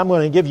said, God, I'm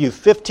going to give you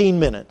 15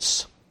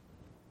 minutes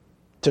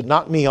to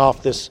knock me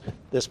off this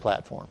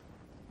platform.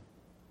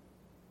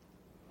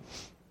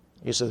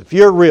 He said, if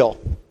you're real,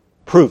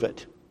 prove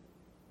it.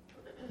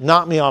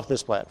 Knock me off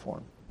this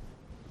platform.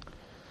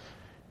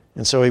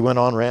 And so he went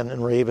on ranting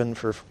and raving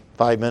for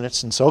 5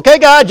 minutes and said, okay,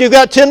 God, you've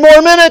got 10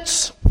 more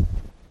minutes.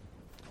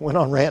 Went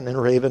on ranting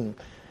and raving.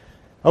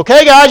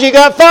 Okay, God, you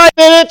got 5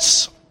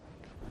 minutes.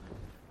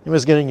 He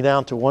was getting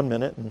down to 1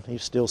 minute and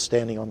he's still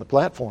standing on the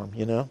platform,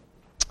 you know.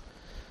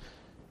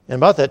 And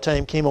about that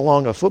time came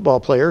along a football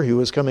player who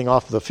was coming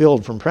off the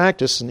field from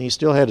practice, and he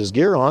still had his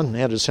gear on and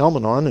had his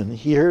helmet on, and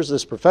he hears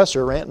this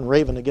professor ranting and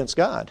raving against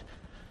God.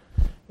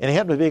 And he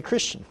happened to be a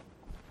Christian.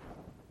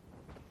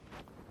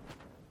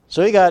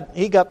 So he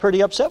got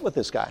pretty upset with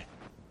this guy.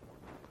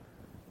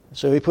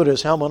 So he put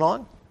his helmet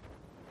on,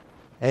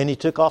 and he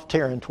took off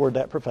tearing toward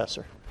that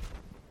professor.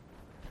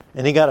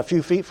 And he got a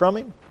few feet from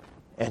him,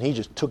 and he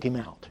just took him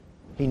out.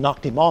 He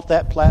knocked him off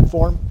that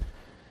platform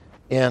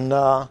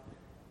before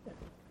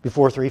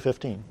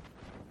 3:15.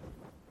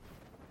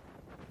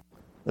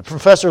 The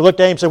professor looked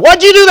at him and said,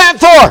 "What'd you do that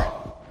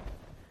for?"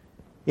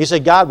 He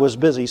said, "God was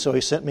busy, so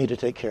he sent me to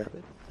take care of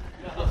it."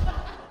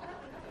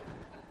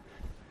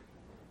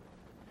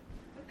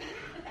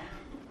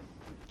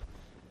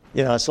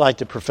 You know, it's like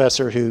the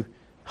professor who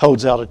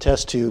holds out a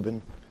test tube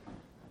and,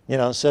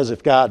 says,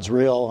 if God's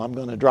real, I'm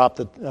going to drop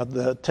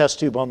the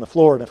test tube on the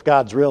floor, and if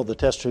God's real, the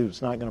test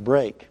tube's not going to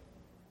break.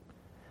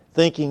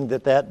 Thinking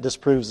that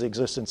disproves the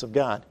existence of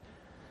God.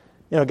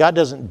 God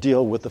doesn't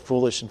deal with the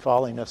foolish and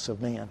folliness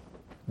of man.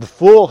 The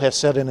fool has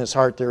said in his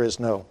heart, there is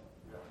no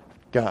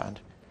God.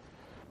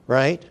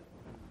 Right?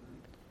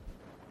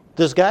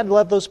 Does God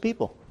love those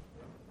people?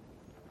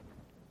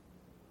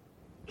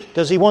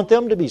 Does He want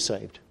them to be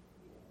saved?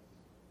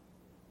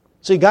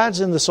 See, God's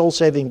in the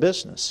soul-saving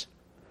business.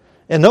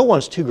 And no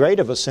one's too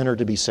great of a sinner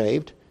to be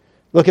saved.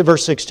 Look at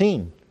verse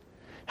 16.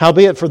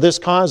 Howbeit for this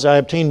cause I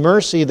obtained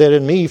mercy, that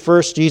in me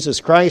first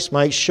Jesus Christ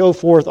might show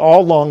forth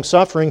all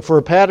long-suffering for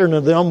a pattern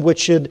of them which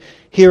should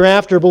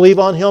hereafter believe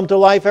on Him to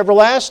life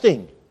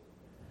everlasting.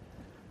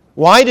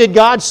 Why did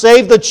God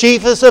save the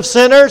chiefest of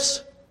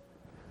sinners?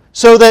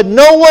 So that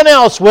no one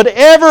else would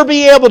ever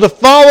be able to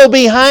follow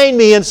behind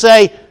me and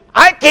say,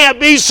 I can't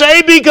be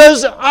saved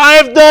because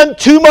I've done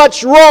too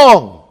much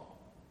wrong.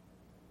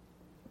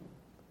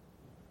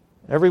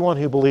 Everyone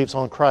who believes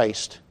on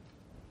Christ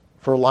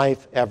for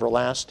life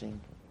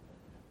everlasting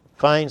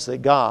finds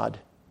that God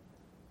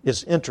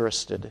is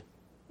interested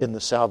in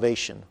the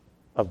salvation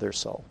of their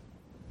soul.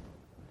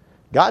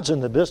 God's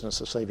in the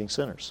business of saving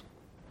sinners.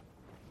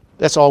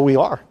 That's all we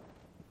are.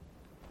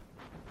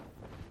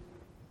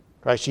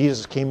 Christ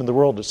Jesus came in the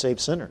world to save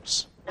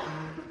sinners.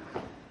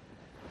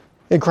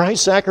 And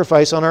Christ's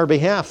sacrifice on our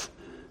behalf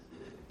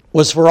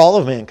was for all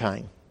of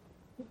mankind.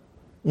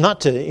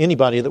 Not to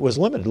anybody that was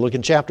limited. Look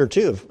in chapter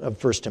 2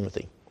 of 1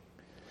 Timothy.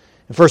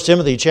 In 1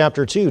 Timothy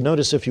chapter 2,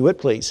 notice if you would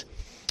please.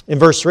 In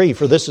verse 3,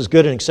 for this is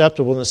good and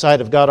acceptable in the sight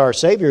of God our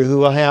Savior, who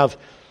will have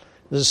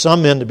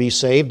some men to be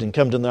saved and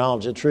come to the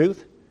knowledge of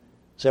truth.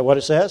 Is that what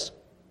it says?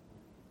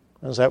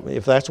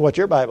 If that's what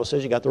your Bible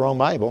says, you got the wrong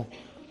Bible.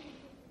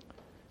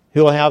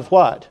 Who will have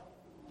what?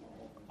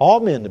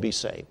 All men to be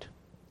saved.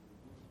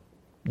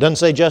 Doesn't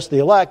say just the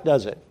elect,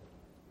 does it?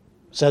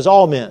 It says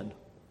all men.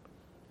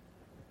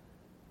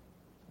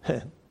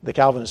 The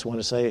Calvinists want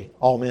to say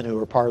all men who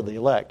are part of the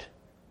elect.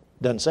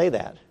 Doesn't say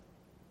that.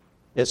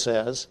 It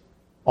says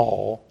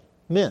all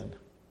men.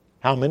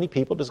 How many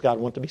people does God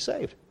want to be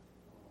saved?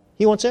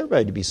 He wants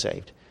everybody to be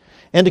saved.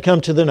 And to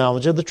come to the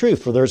knowledge of the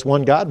truth. For there's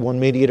one God, one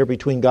mediator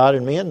between God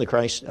and man,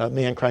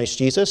 man Christ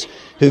Jesus,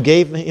 who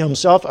gave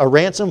Himself a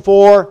ransom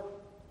for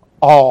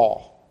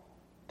all,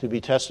 to be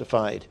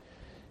testified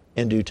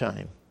in due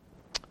time.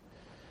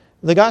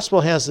 The gospel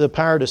has the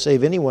power to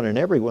save anyone and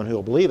everyone who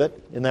will believe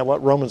it. Isn't that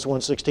what Romans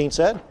 1:16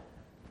 said?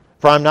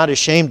 For I'm not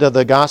ashamed of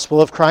the gospel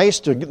of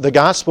Christ. The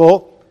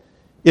gospel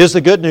is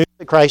the good news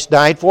that Christ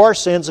died for our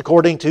sins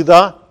according to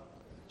the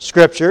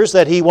Scriptures,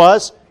 that He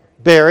was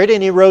buried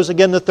and He rose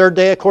again the third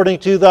day according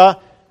to the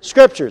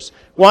Scriptures.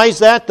 Why is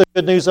that the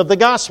good news of the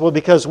gospel?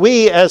 Because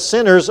we as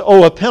sinners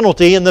owe a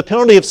penalty, and the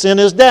penalty of sin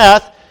is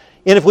death.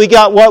 And if we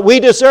got what we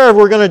deserve,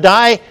 we're going to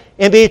die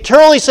and be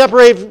eternally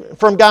separated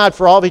from God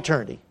for all of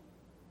eternity.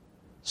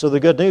 So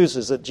the good news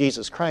is that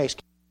Jesus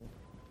Christ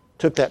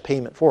took that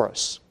payment for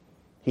us.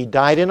 He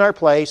died in our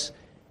place,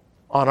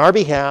 on our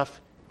behalf.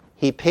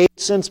 He paid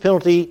sin's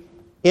penalty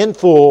in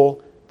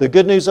full. The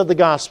good news of the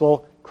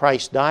gospel,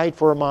 Christ died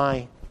for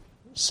my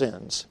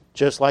sins,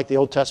 just like the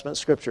Old Testament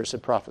Scriptures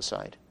had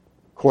prophesied,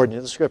 according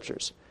to the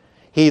Scriptures.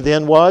 He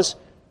then was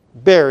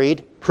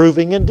buried,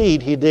 proving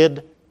indeed He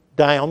did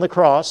die on the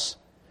cross.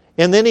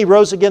 And then He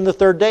rose again the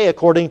third day,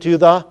 according to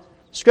the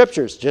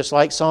Scriptures, just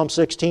like Psalm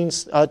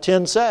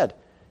 16:10 said.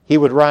 He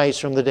would rise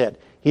from the dead.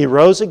 He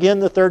rose again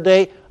the third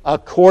day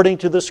according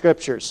to the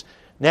Scriptures.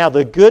 Now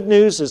the good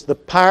news is the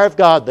power of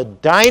God, the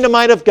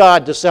dynamite of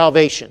God to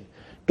salvation.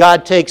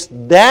 God takes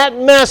that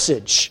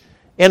message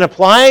and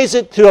applies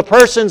it to a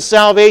person's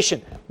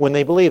salvation when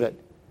they believe it.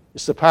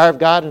 It's the power of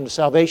God unto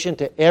salvation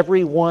to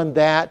everyone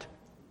that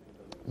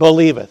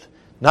believeth.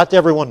 Not to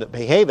everyone that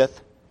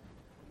behaveth,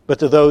 but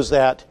to those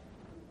that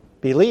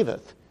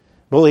believeth.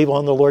 Believe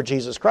on the Lord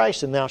Jesus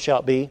Christ and thou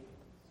shalt be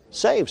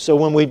saved. So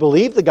when we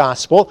believe the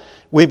gospel,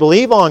 we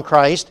believe on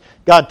Christ,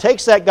 God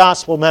takes that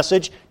gospel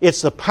message,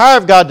 it's the power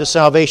of God to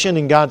salvation,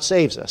 and God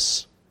saves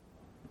us.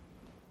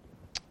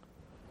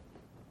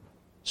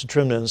 It's a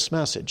tremendous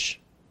message.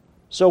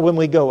 So when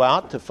we go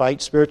out to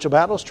fight spiritual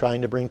battles,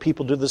 trying to bring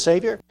people to the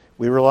Savior,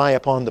 we rely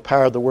upon the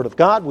power of the Word of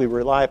God, we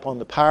rely upon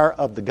the power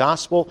of the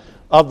gospel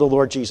of the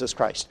Lord Jesus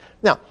Christ.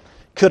 Now,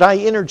 could I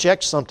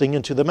interject something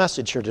into the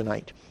message here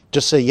tonight?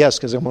 Just say yes,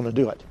 because I'm going to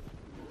do it.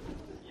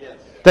 Yes.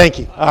 Thank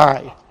you. All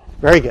right.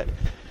 Very good.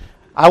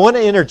 I want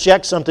to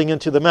interject something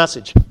into the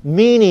message,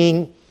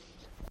 meaning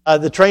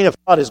the train of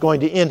thought is going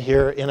to end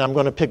here, and I'm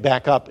going to pick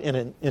back up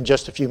in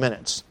just a few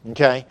minutes.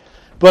 Okay,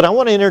 but I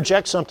want to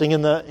interject something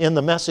in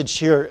the message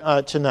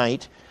here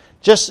tonight,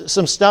 just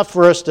some stuff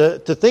for us to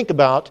think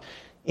about.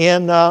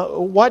 And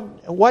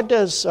what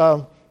does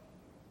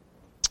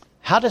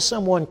how does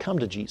someone come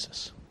to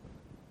Jesus?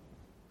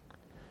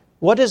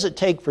 What does it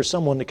take for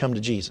someone to come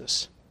to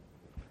Jesus?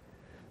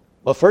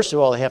 Well, first of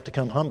all, they have to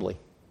come humbly.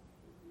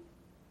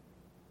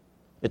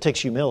 It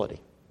takes humility.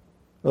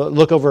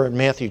 Look over in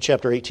Matthew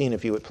chapter 18,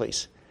 if you would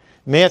please.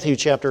 Matthew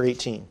chapter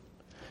 18.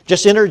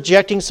 Just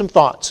interjecting some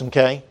thoughts,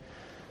 okay?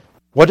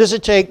 What does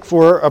it take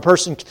for a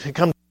person to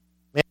come?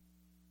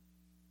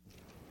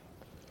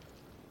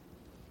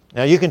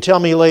 Now, you can tell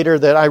me later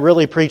that I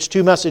really preached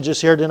 2 messages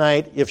here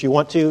tonight. If you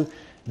want to,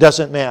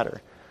 doesn't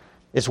matter.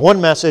 It's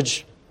one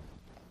message,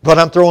 but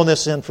I'm throwing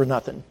this in for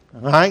nothing.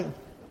 All right?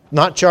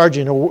 Not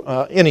charging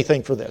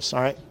anything for this.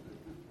 All right?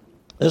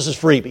 This is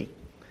freebie.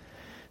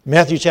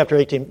 Matthew chapter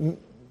 18.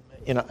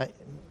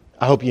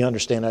 I hope you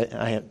understand.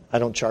 I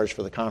don't charge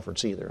for the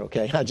conference either.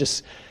 Okay? I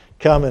just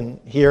come and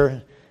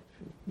hear.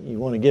 You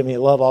want to give me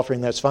a love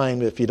offering, that's fine.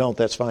 But if you don't,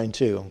 that's fine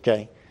too.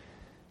 Okay?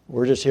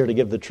 We're just here to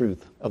give the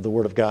truth of the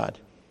Word of God.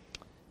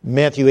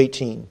 Matthew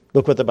 18.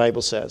 Look what the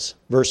Bible says.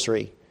 Verse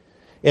 3.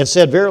 And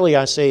said, Verily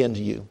I say unto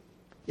you,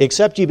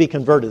 except ye be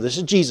converted. This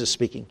is Jesus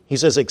speaking. He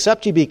says,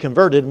 except ye be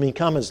converted and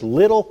become as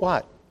little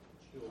what?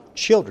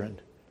 Children.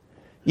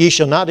 Ye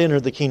shall not enter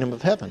the kingdom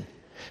of heaven.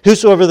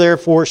 Whosoever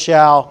therefore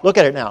shall, look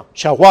at it now,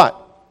 shall what?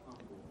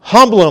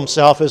 Humble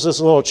himself as this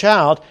little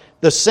child,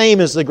 the same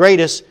is the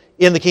greatest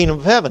in the kingdom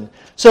of heaven.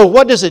 So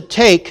what does it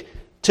take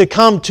to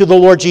come to the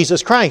Lord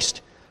Jesus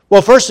Christ?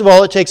 Well, first of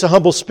all, it takes a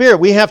humble spirit.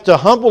 We have to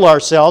humble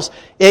ourselves,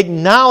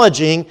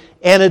 acknowledging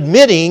and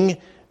admitting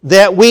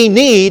that we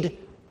need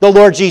the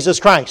Lord Jesus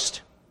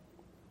Christ.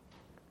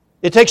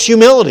 It takes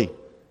humility.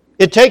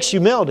 It takes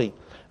humility.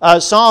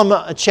 Psalm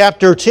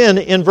chapter 10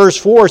 in verse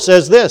 4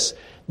 says this,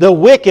 the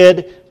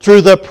wicked,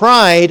 through the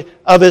pride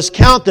of his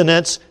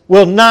countenance,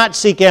 will not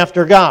seek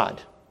after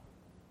God.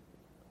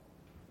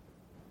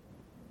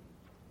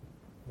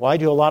 Why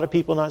do a lot of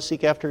people not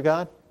seek after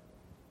God?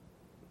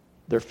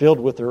 They're filled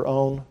with their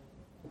own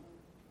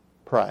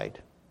pride.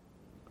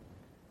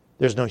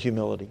 There's no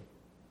humility.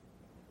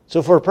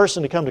 So for a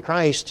person to come to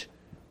Christ,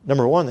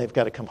 number one, they've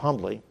got to come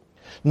humbly.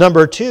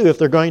 Number two, if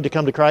they're going to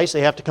come to Christ,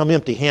 they have to come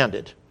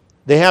empty-handed.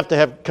 They have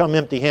to come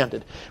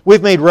empty-handed.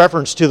 We've made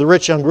reference to the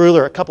rich young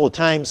ruler a couple of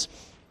times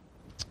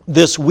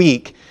this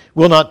week.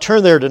 We'll not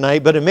turn there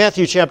tonight, but in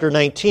Matthew chapter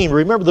 19,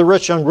 remember the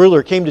rich young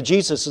ruler came to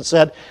Jesus and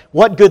said,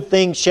 what good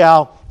thing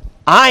shall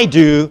I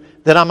do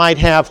that I might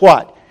have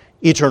what?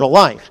 Eternal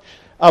life.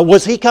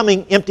 Was he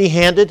coming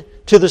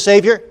empty-handed to the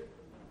Savior?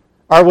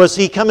 Or was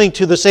he coming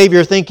to the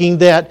Savior thinking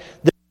that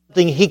there's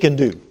something he can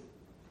do?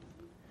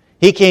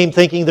 He came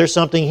thinking there's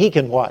something he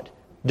can what?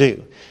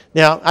 Do.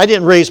 Now, I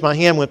didn't raise my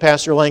hand when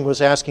Pastor Lang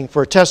was asking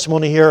for a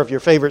testimony here of your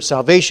favorite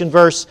salvation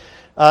verse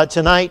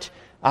tonight.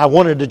 I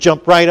wanted to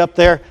jump right up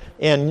there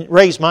and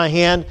raise my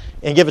hand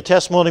and give a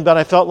testimony, but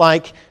I felt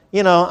like,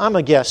 I'm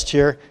a guest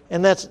here,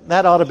 and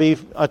that ought to be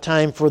a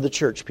time for the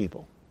church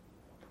people.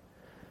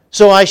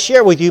 So I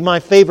share with you my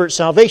favorite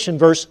salvation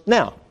verse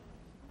now.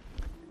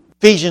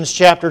 Ephesians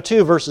chapter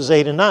 2, verses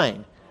 8 and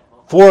 9.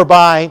 For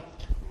by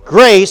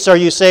grace are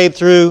you saved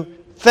through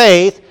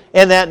faith,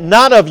 and that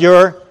not of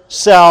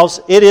yourselves,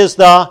 it is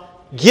the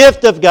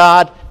gift of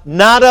God,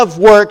 not of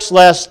works,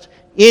 lest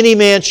any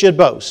man should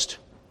boast.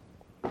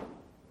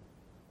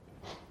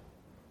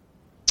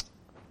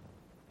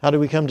 How do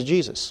we come to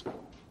Jesus?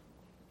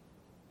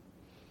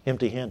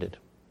 Empty-handed.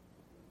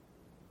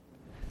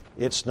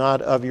 It's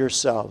not of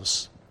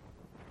yourselves.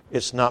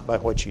 It's not by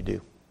what you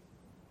do.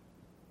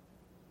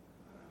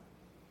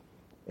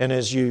 And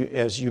as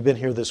you've been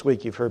here this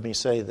week, you've heard me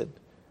say that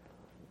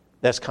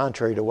that's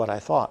contrary to what I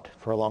thought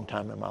for a long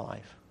time in my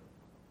life.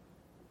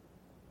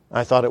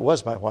 I thought it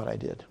was by what I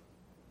did.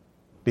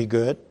 Be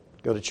good,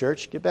 go to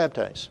church, get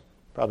baptized.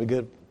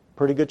 Probably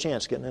pretty good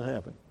chance getting in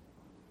heaven.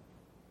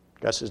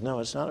 God says, no,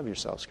 it's not of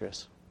yourselves,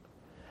 Chris.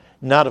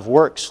 Not of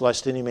works,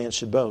 lest any man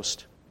should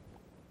boast.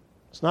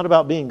 It's not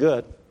about being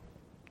good.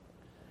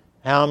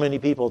 How many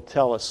people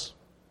tell us,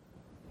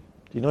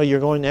 do you know you're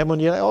going to heaven when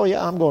you die? Oh,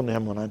 yeah, I'm going to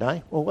heaven when I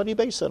die. Well, what do you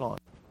base it on?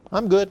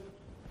 I'm good.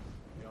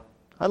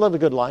 I live a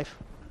good life.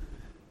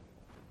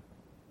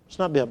 It's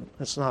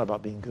not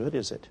about being good,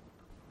 is it?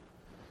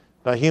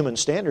 By human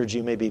standards,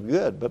 you may be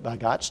good, but by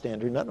God's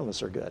standard, none of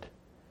us are good.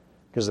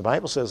 Because the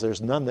Bible says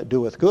there's none that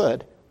doeth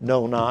good,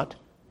 no, not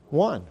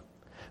one.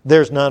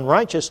 There's none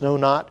righteous, no,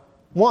 not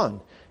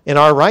one. And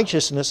our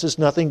righteousness is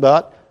nothing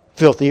but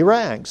filthy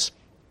rags.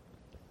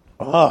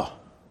 Oh,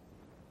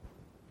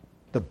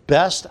 the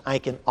best I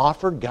can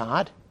offer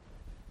God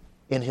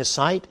in His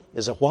sight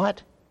is a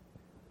what?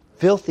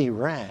 Filthy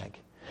rag.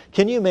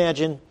 Can you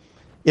imagine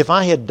if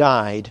I had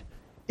died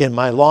in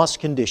my lost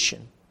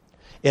condition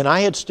and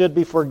I had stood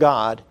before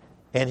God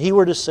and He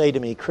were to say to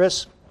me,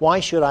 Chris, why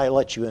should I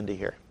let you into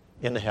here,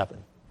 into heaven?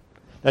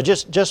 Now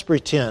just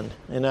pretend,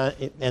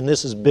 and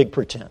this is big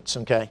pretense,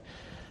 okay?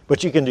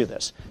 But you can do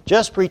this.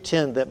 Just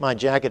pretend that my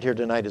jacket here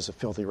tonight is a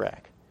filthy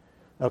rag,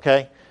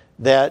 okay?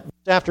 That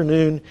this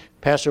afternoon,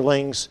 Pastor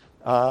Lang's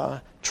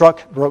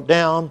truck broke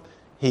down.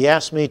 He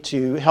asked me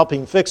to help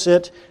him fix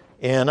it,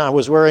 and I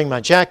was wearing my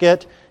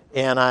jacket,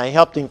 and I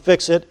helped him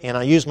fix it, and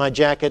I used my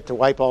jacket to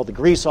wipe all the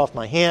grease off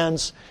my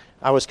hands.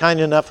 I was kind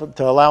enough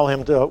to allow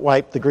him to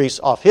wipe the grease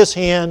off his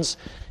hands,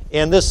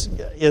 and this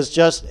is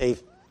just a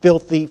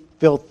filthy,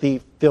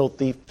 filthy,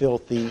 filthy,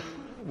 filthy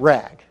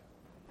rag.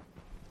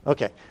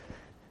 Okay.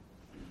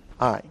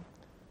 All right.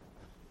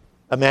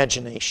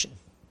 Imagination.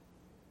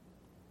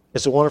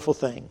 It's a wonderful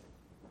thing.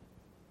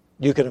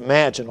 You can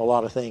imagine a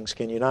lot of things,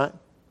 can you not?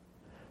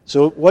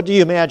 So what do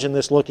you imagine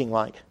this looking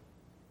like?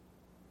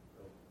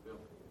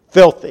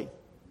 Filthy.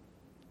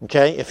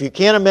 Okay? If you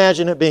can't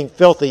imagine it being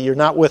filthy, you're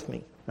not with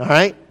me. All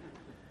right?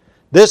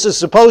 This is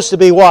supposed to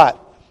be what?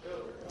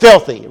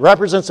 Filthy. It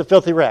represents a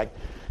filthy rag.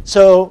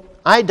 So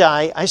I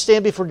die, I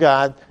stand before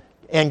God,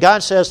 and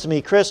God says to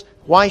me, Chris,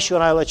 why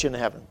should I let you into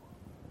heaven?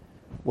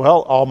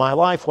 Well, all my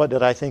life, what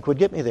did I think would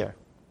get me there?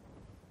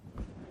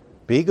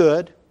 Be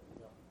good,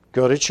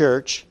 go to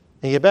church,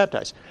 and get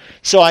baptized.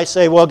 So I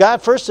say, well,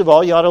 God, first of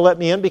all, you ought to let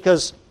me in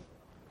because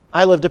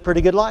I lived a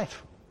pretty good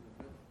life.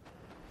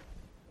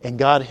 And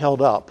God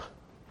held up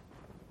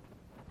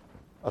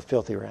a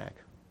filthy rag.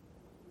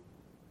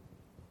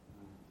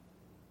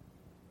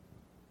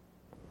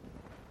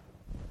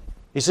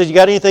 He said, you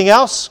got anything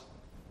else?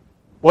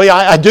 Well, yeah,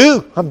 I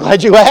do. I'm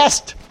glad you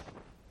asked.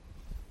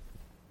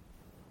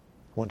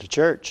 Went to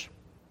church.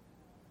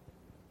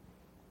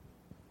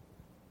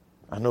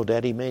 I know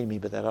Daddy made me,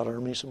 but that ought to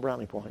earn me some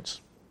brownie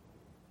points.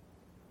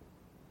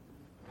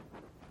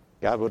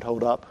 God would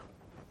hold up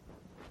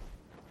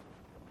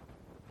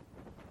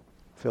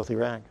filthy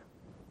rag.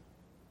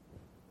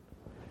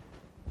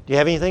 Do you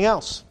have anything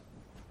else?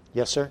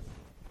 Yes, sir.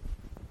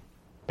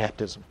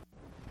 Baptism.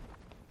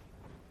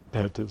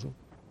 Baptism.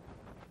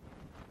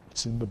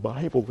 It's in the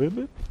Bible, isn't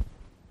it?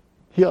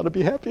 He ought to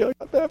be happy I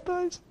got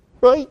baptized.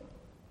 Right?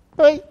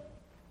 Right?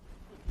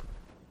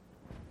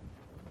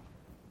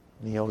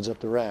 And he holds up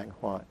the rag.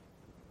 What?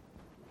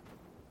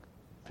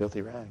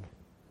 Filthy rag.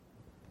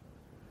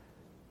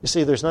 You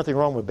see, there's nothing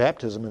wrong with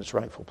baptism in its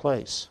rightful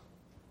place.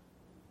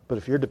 But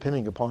if you're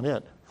depending upon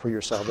it for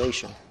your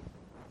salvation,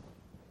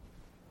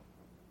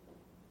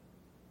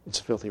 it's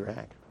a filthy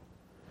rag.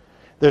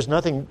 There's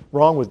nothing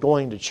wrong with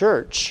going to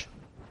church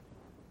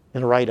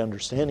in a right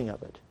understanding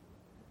of it.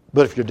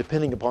 But if you're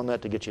depending upon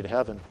that to get you to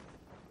heaven,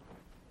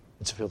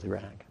 it's a filthy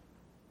rag.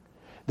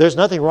 There's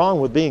nothing wrong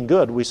with being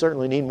good. We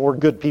certainly need more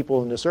good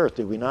people in this earth,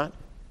 do we not?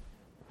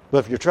 But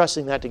if you're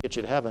trusting that to get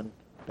you to heaven,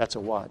 that's a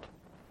what?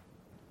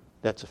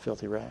 That's a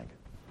filthy rag.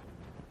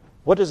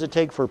 What does it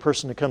take for a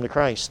person to come to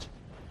Christ?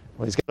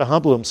 Well, he's got to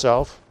humble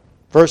himself,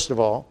 first of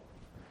all.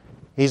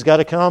 He's got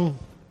to come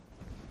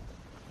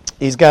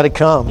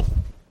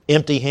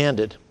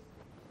empty-handed.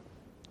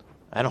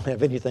 I don't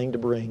have anything to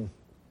bring.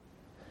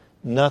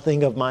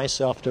 Nothing of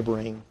myself to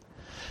bring.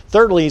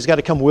 Thirdly, he's got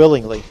to come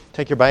willingly.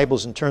 Take your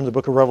Bibles and turn to the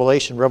book of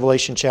Revelation,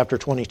 Revelation chapter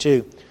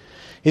 22.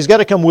 He's got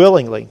to come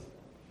willingly.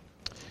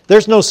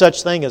 There's no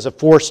such thing as a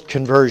forced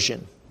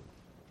conversion.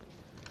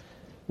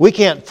 We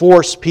can't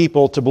force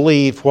people to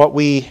believe what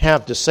we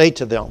have to say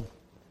to them.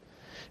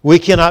 We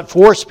cannot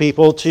force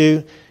people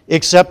to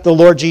accept the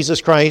Lord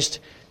Jesus Christ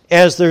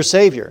as their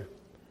Savior.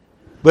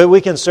 But we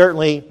can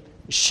certainly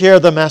share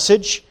the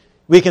message.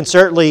 We can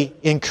certainly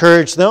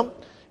encourage them.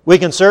 We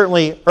can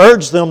certainly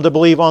urge them to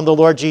believe on the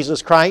Lord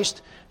Jesus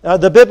Christ.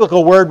 The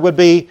biblical word would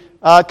be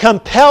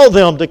compel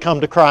them to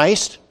come to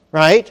Christ,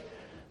 right?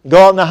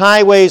 Go out in the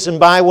highways and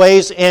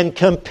byways and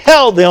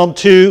compel them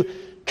to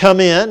come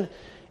in.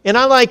 And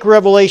I like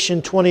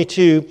Revelation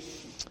 22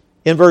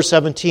 in verse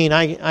 17.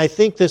 I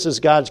think this is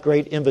God's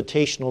great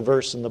invitational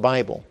verse in the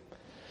Bible.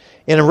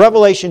 And in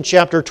Revelation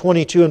chapter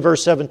 22 and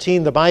verse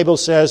 17, the Bible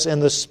says,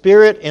 and the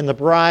Spirit and the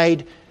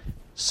bride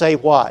say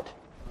what?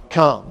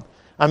 Come.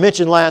 I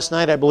mentioned last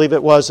night, I believe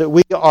it was, that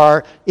we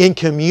are in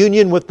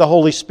communion with the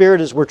Holy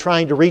Spirit as we're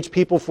trying to reach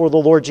people for the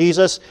Lord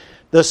Jesus.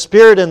 The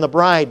Spirit and the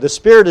bride. The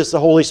Spirit is the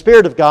Holy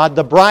Spirit of God.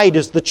 The bride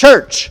is the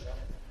church.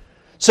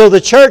 So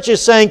the church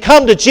is saying,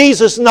 come to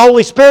Jesus, and the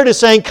Holy Spirit is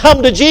saying,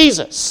 come to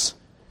Jesus.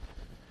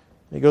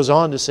 He goes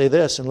on to say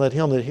this, and let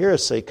him that heareth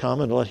say,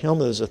 come, and let him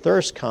that is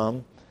athirst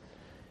come,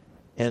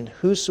 and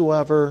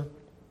whosoever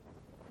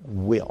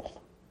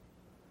will,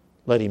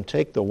 let him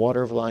take the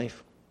water of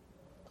life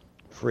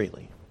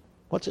freely.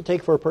 What's it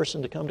take for a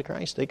person to come to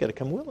Christ? They've got to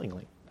come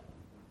willingly.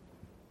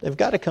 They've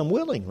got to come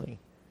willingly.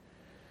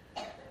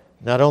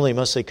 Not only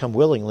must they come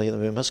willingly,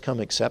 they must come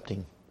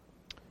accepting.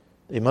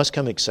 They must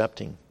come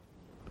accepting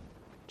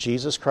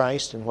Jesus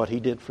Christ and what He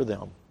did for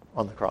them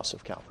on the cross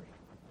of Calvary.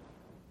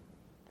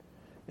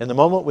 And the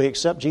moment we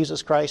accept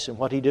Jesus Christ and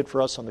what He did for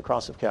us on the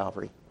cross of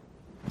Calvary,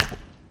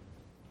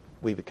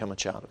 we become a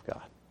child of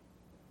God.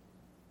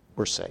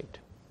 We're saved.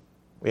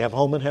 We have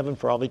home in heaven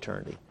for all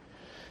eternity.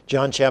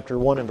 John chapter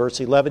 1 and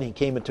verse 11, He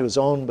came into His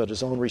own, but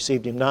His own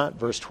received Him not.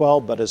 Verse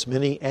 12, but as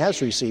many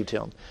as received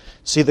Him.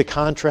 See the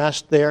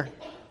contrast there?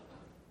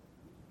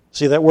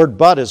 See, that word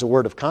but is a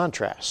word of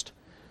contrast.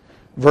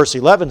 Verse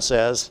 11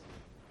 says,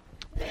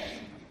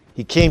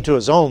 He came to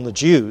His own, the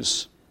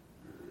Jews,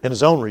 and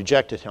His own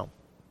rejected Him.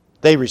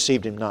 They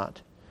received Him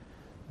not.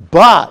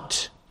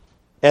 But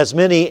as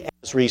many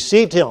as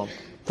received Him,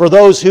 for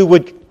those who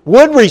would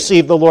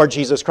receive the Lord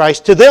Jesus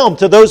Christ, to them,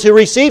 to those who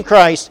received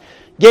Christ,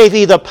 gave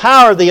He the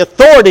power, the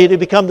authority to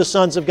become the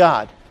sons of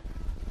God.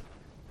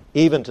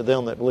 Even to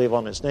them that believe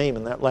on His name.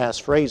 And that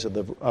last phrase of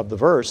the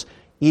verse,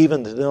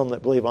 even to them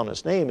that believe on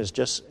His name, is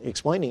just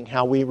explaining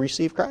how we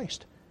receive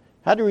Christ.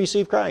 How do we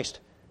receive Christ?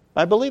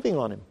 By believing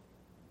on Him.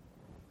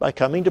 By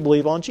coming to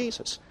believe on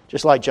Jesus.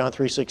 Just like John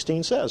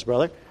 3:16 says,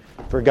 brother.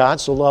 For God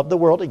so loved the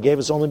world, He gave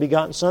His only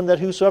begotten Son, that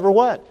whosoever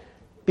what?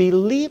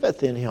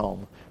 Believeth in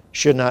Him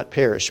should not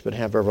perish, but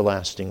have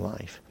everlasting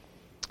life.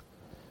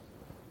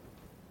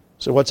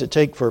 So what's it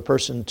take for a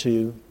person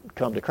to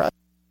come to Christ?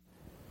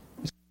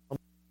 He's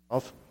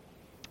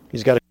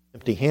got to come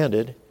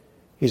empty-handed.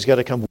 He's got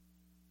to come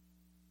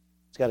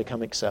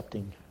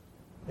accepting.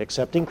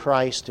 Accepting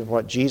Christ and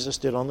what Jesus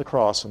did on the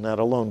cross, and that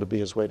alone to be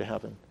His way to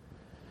heaven.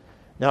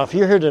 Now, if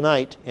you're here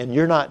tonight and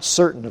you're not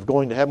certain of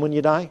going to heaven when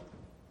you die,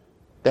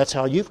 that's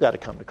how you've got to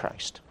come to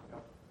Christ.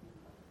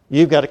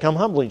 You've got to come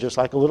humbly, just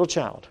like a little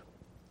child.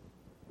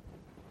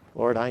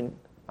 Lord, I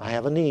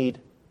have a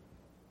need,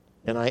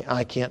 and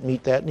I can't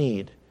meet that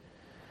need.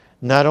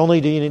 Not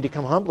only do you need to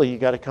come humbly,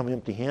 you've got to come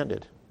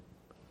empty-handed.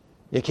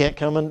 You can't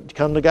come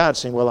to God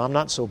saying, well, I'm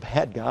not so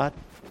bad, God.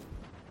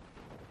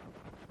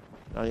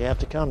 No, you have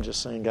to come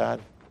just saying, God,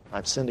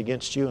 I've sinned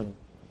against you, and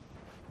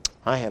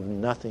I have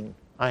nothing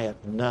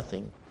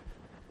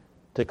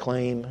to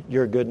claim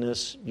your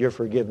goodness, your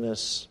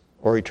forgiveness,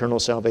 or eternal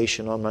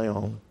salvation on my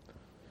own.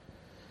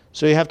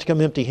 So you have to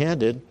come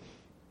empty-handed.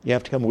 You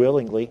have to come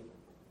willingly.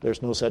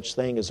 There's no such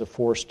thing as a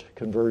forced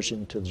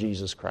conversion to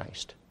Jesus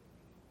Christ.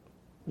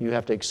 You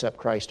have to accept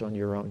Christ on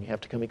your own. You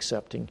have to come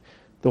accepting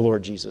the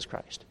Lord Jesus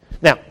Christ.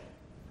 Now,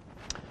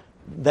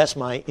 that's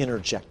my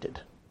interjected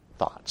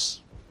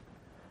thoughts.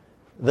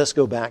 Let's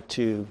go back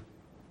to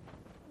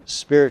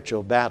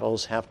spiritual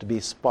battles have to be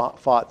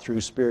fought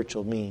through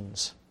spiritual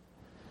means.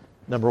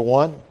 Number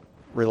one,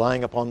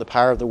 relying upon the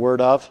power of the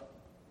Word of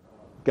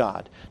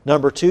God.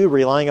 Number two,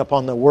 relying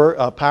upon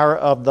the power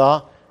of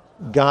the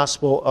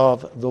gospel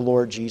of the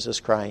Lord Jesus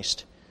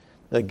Christ.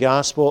 The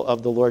gospel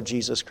of the Lord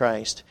Jesus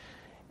Christ.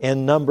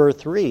 And number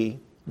three,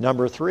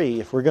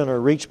 if we're going to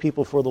reach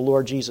people for the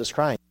Lord Jesus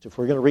Christ, if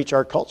we're going to reach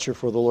our culture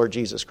for the Lord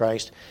Jesus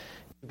Christ,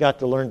 we've got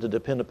to learn to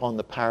depend upon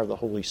the power of the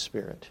Holy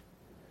Spirit.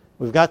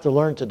 We've got to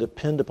learn to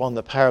depend upon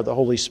the power of the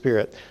Holy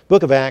Spirit.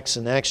 Book of Acts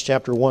in Acts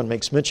chapter 1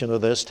 makes mention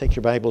of this. Take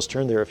your Bibles,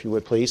 turn there if you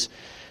would please.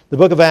 The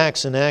book of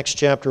Acts in Acts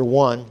chapter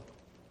 1.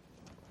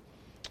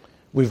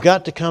 We've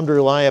got to come to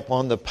rely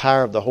upon the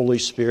power of the Holy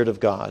Spirit of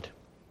God.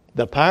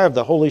 The power of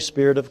the Holy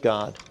Spirit of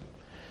God.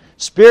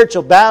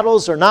 Spiritual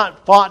battles are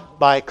not fought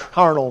by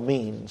carnal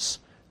means.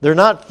 They're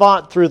not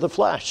fought through the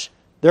flesh.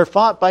 They're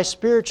fought by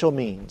spiritual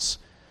means.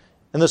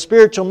 And the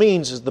spiritual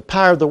means is the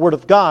power of the Word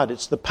of God.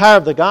 It's the power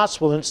of the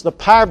gospel, and it's the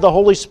power of the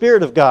Holy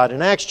Spirit of God.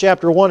 In Acts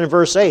chapter 1 and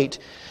verse 8,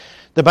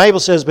 the Bible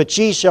says, but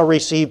ye shall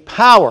receive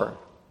power.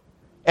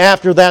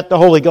 After that, the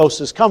Holy Ghost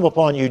has come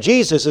upon you.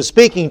 Jesus is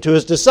speaking to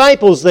His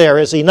disciples there,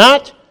 is He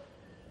not?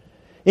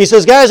 He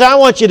says, guys, I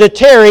want you to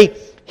tarry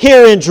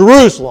here in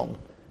Jerusalem.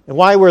 And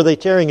why were they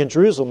tarrying in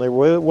Jerusalem? They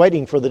were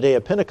waiting for the day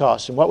of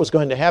Pentecost. And what was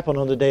going to happen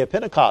on the day of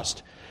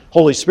Pentecost?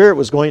 Holy Spirit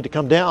was going to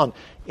come down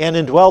and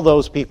indwell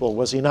those people,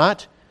 was He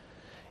not?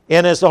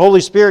 And as the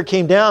Holy Spirit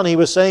came down, He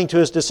was saying to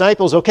His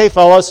disciples, okay,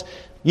 fellas,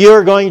 you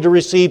are going to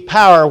receive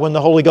power when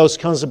the Holy Ghost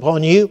comes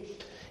upon you.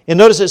 And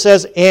notice it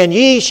says, and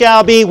ye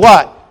shall be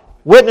what?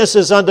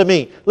 Witnesses unto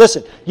me.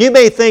 Listen, you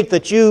may think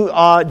that you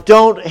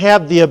don't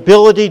have the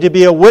ability to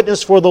be a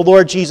witness for the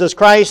Lord Jesus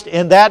Christ,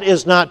 and that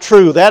is not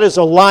true. That is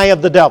a lie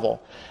of the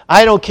devil.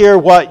 I don't care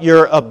what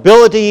your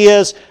ability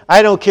is.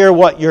 I don't care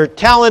what your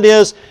talent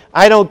is.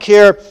 I don't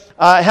care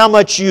how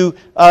much you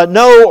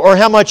know or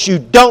how much you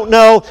don't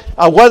know,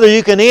 whether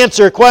you can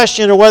answer a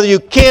question or whether you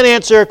can't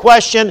answer a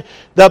question.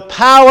 The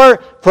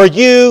power for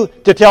you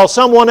to tell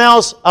someone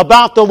else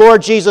about the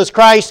Lord Jesus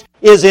Christ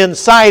is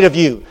inside of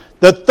you.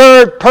 The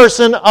third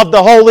person of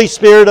the Holy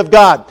Spirit of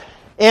God.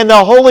 And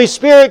the Holy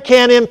Spirit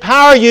can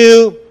empower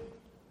you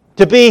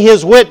to be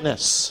His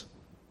witness.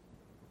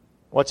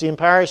 What's He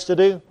empower us to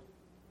do?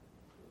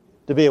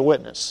 To be a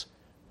witness.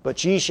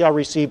 But ye shall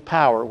receive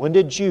power. When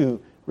did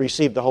you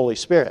receive the Holy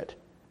Spirit?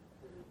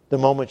 The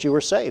moment you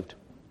were saved.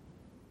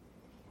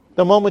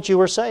 The moment you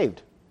were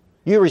saved.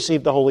 You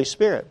received the Holy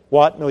Spirit.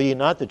 What? Know ye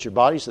not that your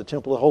body is the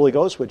temple of the Holy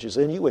Ghost, which is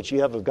in you, which ye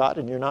have of God,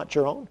 and you're not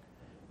your own?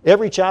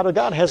 Every child of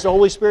God has the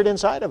Holy Spirit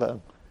inside of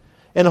them.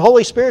 And the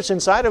Holy Spirit's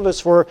inside of us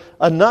for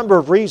a number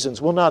of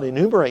reasons. We'll not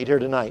enumerate here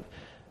tonight.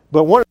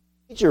 But one of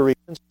the major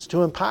reasons is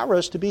to empower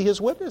us to be His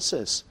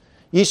witnesses.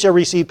 Ye shall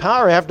receive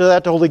power. After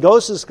that, the Holy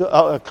Ghost has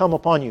come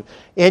upon you.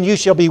 And you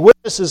shall be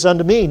witnesses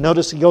unto me.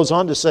 Notice He goes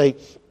on to say,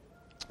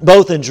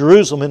 both in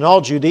Jerusalem and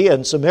all Judea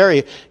and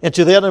Samaria, and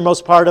to the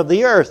uttermost part of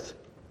the earth.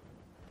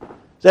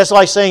 That's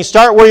like saying,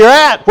 start where you're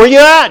at. Where you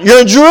at?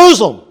 You're in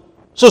Jerusalem.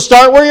 So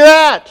start where you're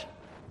at.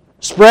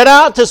 Spread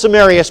out to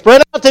Samaria,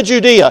 spread out to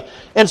Judea,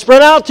 and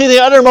spread out to the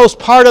uttermost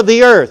part of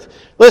the earth.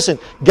 Listen,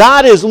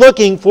 God is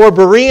looking for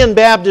Berean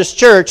Baptist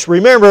Church.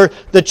 Remember,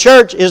 the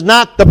church is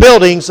not the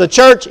buildings. The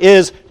church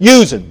is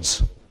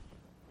usins.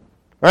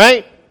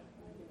 Right?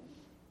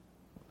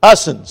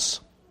 Usins.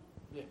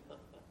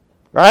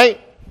 Right?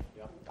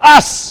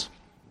 Us.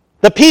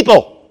 The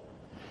people.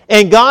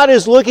 And God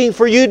is looking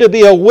for you to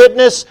be a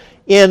witness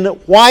in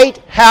White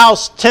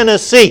House,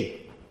 Tennessee.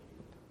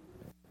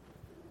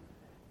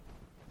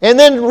 And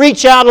then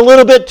reach out a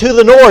little bit to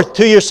the north,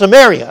 to your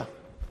Samaria.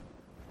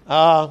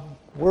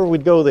 Where would we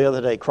go the other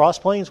day? Cross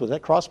Plains? Was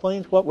that Cross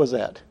Plains? What was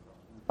that?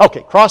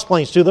 Okay, Cross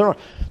Plains to the north.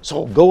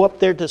 So go up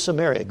there to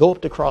Samaria. Go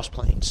up to Cross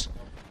Plains.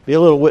 Be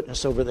a little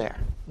witness over there.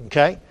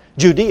 Okay?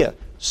 Judea,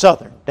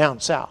 southern,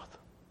 down south.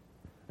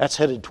 That's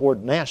headed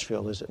toward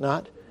Nashville, is it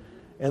not?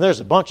 And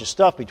there's a bunch of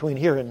stuff between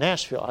here and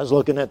Nashville. I was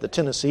looking at the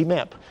Tennessee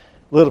map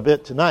a little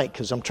bit tonight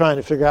because I'm trying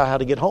to figure out how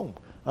to get home.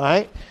 All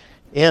right?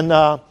 And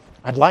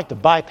I'd like to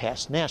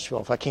bypass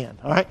Nashville if I can,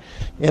 all right?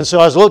 And so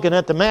I was looking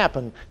at the map,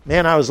 and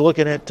man, I was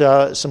looking at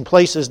some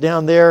places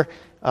down there.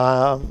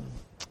 I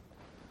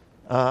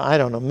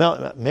don't know,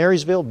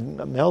 Marysville,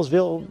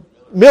 Millersville,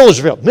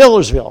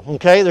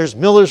 okay? There's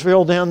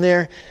Millersville down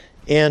there,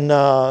 and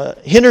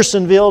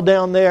Hendersonville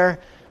down there.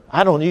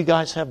 I don't know, you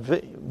guys have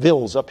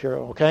vills up here,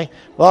 okay?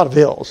 A lot of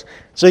vills.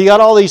 So you got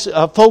all these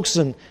folks,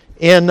 and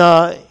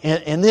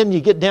then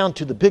you get down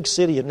to the big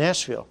city of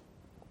Nashville.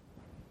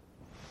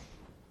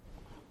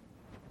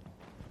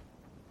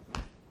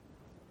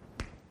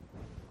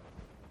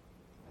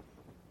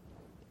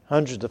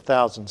 Hundreds of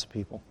thousands of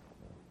people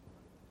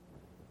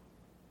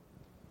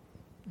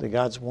that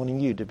God's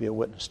wanting you to be a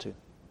witness to.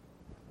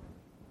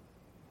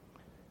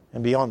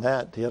 And beyond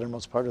that, the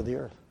uttermost part of the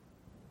earth.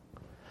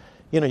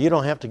 You know, you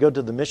don't have to go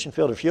to the mission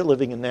field. If you're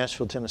living in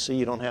Nashville, Tennessee,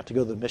 you don't have to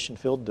go to the mission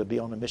field to be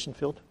on a mission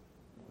field.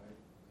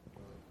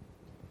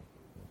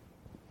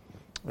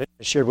 I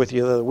shared with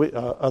you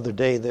the other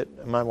day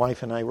that my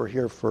wife and I were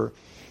here for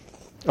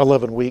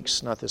 11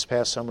 weeks, not this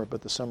past summer,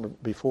 but the summer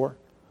before.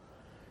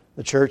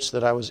 The church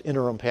that I was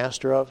interim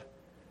pastor of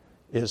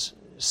is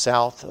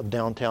south of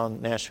downtown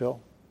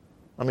Nashville.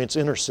 I mean, it's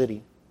inner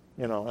city.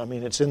 You know, I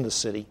mean, it's in the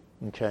city.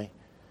 Okay.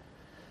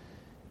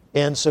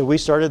 And so we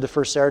started the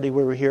first Saturday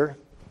we were here,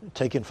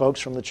 taking folks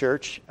from the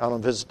church out on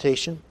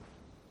visitation.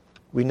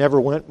 We never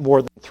went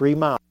more than 3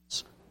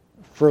 miles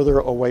further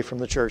away from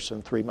the church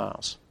than 3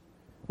 miles.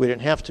 We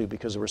didn't have to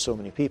because there were so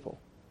many people.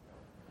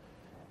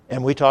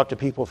 And we talked to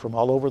people from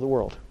all over the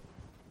world.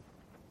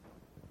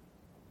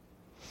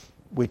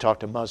 We talked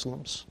to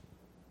Muslims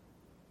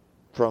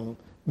from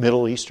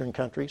Middle Eastern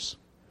countries.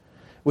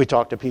 We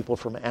talked to people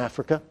from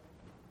Africa,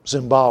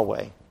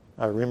 Zimbabwe.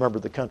 I remember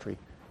the country.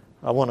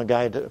 I won a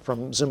guy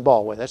from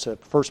Zimbabwe. That's the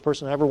first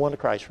person I ever won to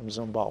Christ from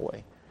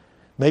Zimbabwe.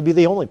 Maybe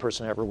the only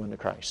person I ever won to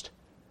Christ.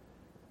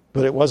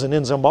 But it wasn't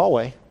in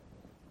Zimbabwe.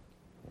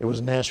 It was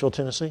in Nashville,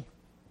 Tennessee.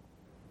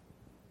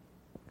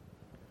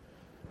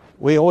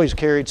 We always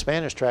carried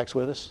Spanish tracts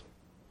with us.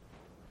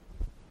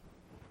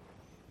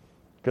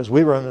 Because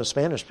we run into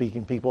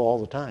Spanish-speaking people all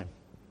the time.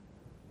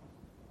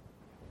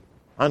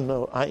 I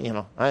know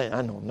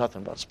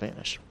nothing about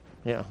Spanish.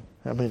 Yeah,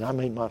 I mean, I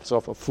made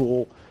myself a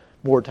fool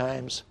more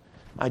times.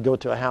 I'd go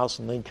to a house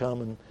and they'd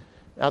come and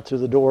out through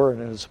the door,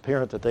 and it was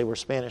apparent that they were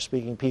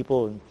Spanish-speaking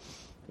people, and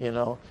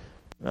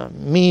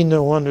me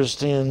no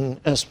understand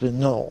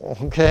Espanol,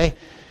 okay?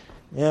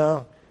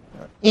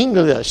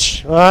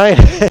 English, all right?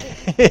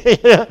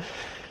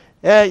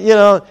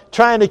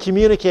 Trying to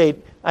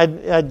communicate.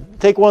 I'd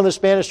take one of the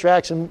Spanish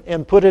tracts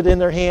and put it in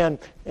their hand,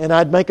 and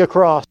I'd make a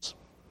cross.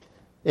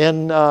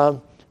 And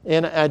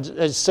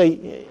I'd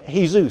say,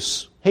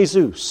 Jesus.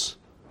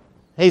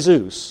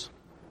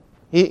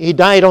 He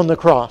died on the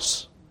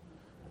cross.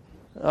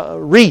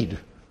 Read.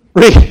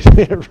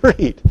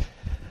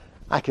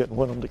 I couldn't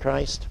win them to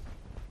Christ.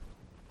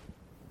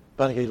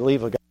 But I could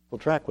leave a gospel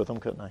tract with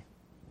them, couldn't I?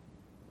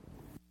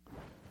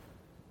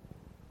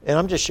 And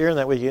I'm just sharing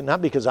that with you,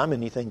 not because I'm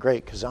anything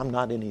great, because I'm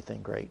not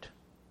anything great.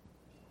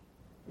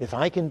 If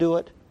I can do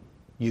it,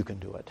 you can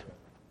do it.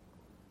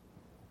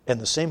 And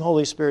the same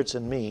Holy Spirit's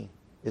in me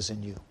is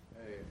in you.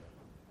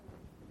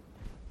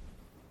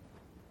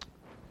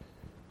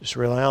 Just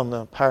rely on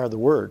the power of the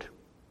Word.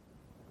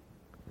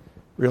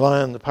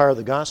 Rely on the power of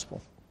the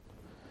gospel.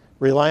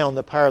 Rely on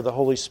the power of the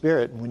Holy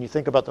Spirit. And when you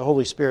think about the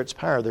Holy Spirit's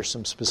power, there's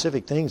some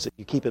specific things that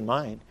you keep in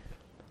mind.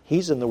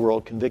 He's in the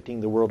world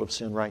convicting the world of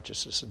sin,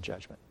 righteousness, and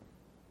judgment.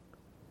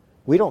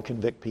 We don't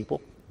convict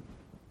people.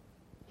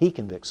 He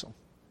convicts them.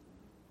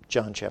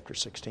 John chapter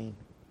 16.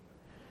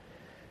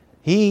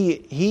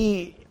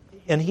 He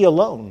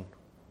alone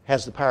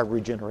has the power of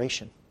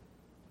regeneration.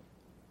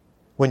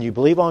 When you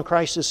believe on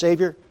Christ as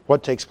Savior,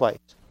 what takes place?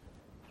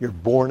 You're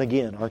born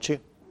again, aren't you?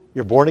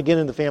 You're born again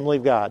in the family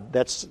of God.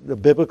 That's the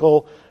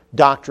biblical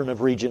doctrine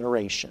of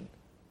regeneration.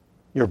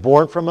 You're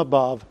born from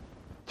above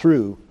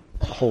through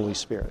The Holy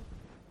Spirit.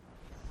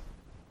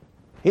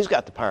 He's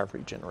got the power of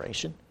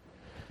regeneration.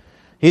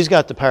 He's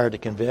got the power to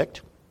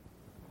convict.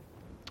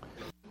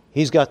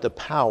 He's got the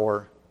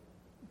power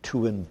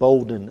to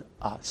embolden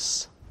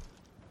us.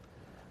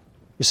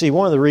 You see,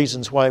 one of the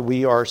reasons why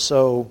we are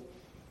so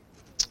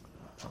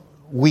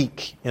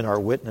weak in our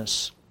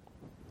witness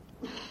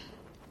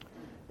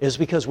is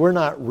because we're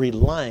not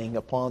relying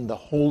upon the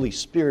Holy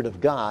Spirit of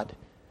God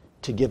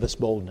to give us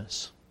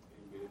boldness.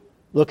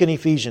 Look in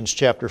Ephesians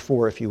chapter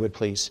 4, if you would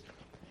please.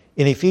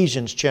 In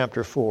Ephesians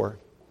chapter 4,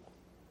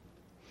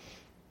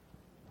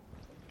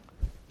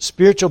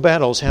 spiritual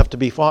battles have to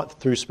be fought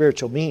through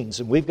spiritual means,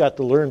 and we've got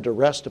to learn to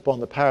rest upon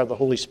the power of the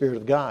Holy Spirit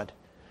of God.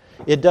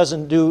 It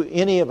doesn't do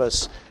any of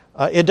us,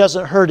 it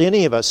doesn't hurt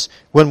any of us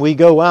when we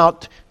go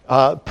out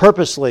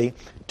purposely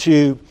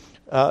to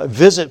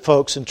visit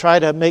folks and try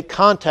to make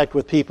contact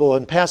with people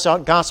and pass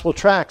out gospel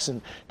tracts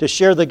and to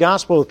share the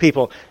gospel with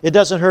people. It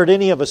doesn't hurt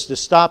any of us to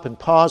stop and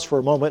pause for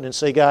a moment and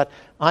say, God,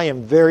 I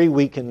am very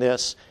weak in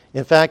this.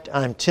 In fact,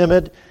 I'm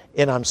timid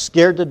and I'm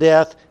scared to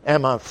death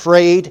and I'm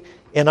afraid,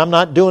 and I'm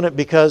not doing it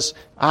because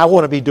I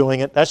want to be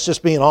doing it. That's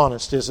just being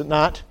honest, is it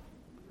not?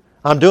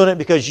 I'm doing it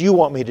because you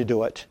want me to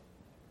do it.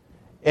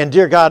 And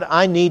dear God,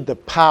 I need the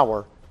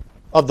power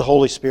of the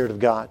Holy Spirit of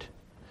God.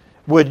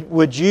 Would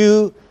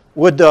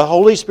the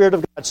Holy Spirit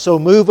of God so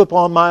move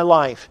upon my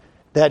life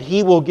that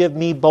He will give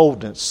me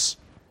boldness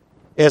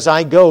as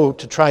I go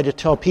to try to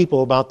tell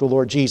people about the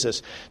Lord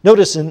Jesus?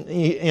 Notice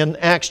in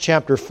Acts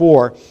chapter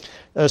 4,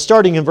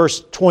 starting in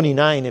verse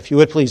 29, if you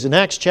would please. In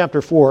Acts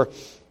chapter 4,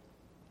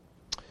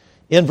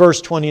 in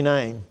verse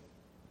 29,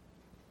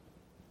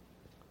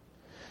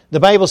 the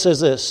Bible says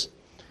this.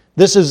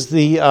 This is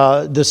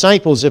the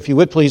disciples, if you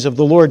would please, of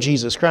the Lord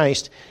Jesus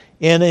Christ.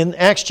 And in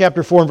Acts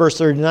chapter 4 and verse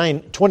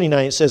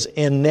 29, it says,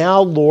 And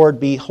now, Lord,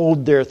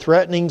 behold their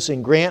threatenings,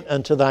 and grant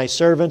unto thy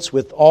servants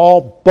with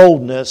all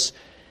boldness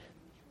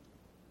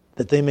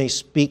that they may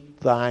speak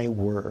thy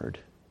word.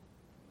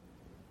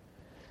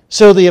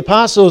 So the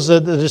apostles,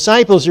 the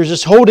disciples, are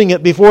just holding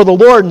it before the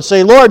Lord and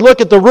say, Lord, look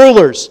at the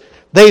rulers.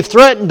 They've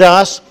threatened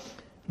us.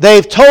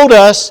 They've told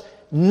us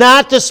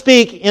not to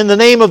speak in the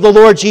name of the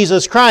Lord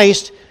Jesus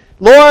Christ.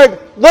 Lord,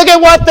 look at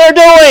what they're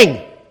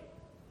doing.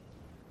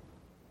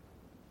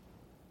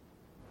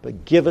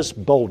 But give us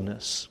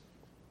boldness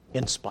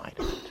in spite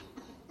of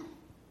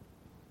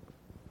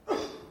it.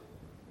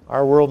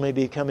 Our world may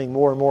be becoming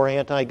more and more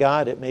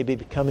anti-God. It may be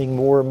becoming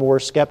more and more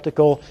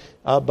skeptical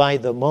by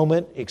the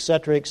moment,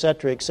 etc.,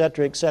 etc.,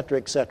 etc., etc.,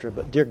 etc.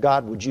 But dear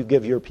God, would you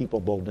give your people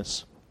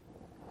boldness?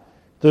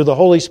 Through the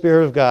Holy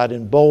Spirit of God,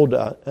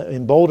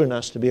 embolden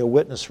us to be a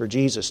witness for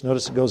Jesus.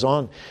 Notice it goes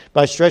on,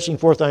 by stretching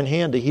forth thine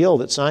hand to heal,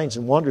 that signs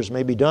and wonders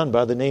may be done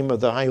by the name of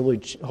the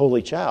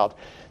Holy Child.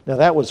 Now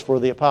that was for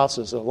the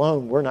apostles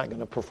alone. We're not going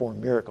to perform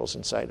miracles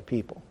inside of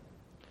people.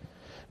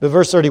 But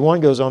verse 31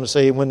 goes on to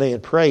say, when they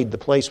had prayed, the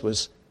place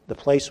was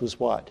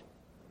what?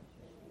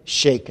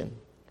 Shaken.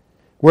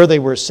 Where they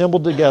were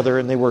assembled together,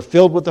 and they were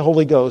filled with the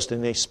Holy Ghost,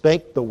 and they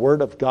spake the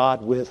word of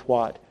God with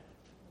what?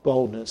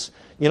 Boldness.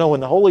 You know,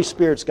 when the Holy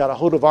Spirit's got a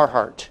hold of our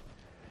heart,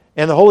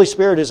 and the Holy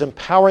Spirit is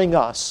empowering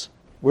us,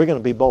 we're going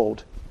to be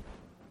bold.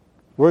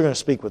 We're going to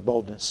speak with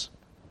boldness.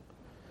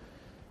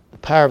 The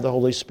power of the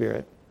Holy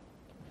Spirit.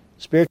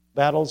 Spiritual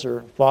battles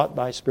are fought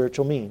by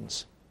spiritual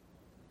means.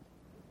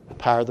 The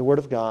power of the Word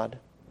of God,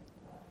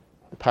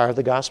 the power of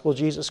the gospel of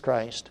Jesus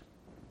Christ,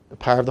 the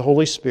power of the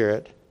Holy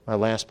Spirit. My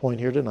last point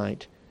here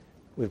tonight,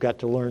 we've got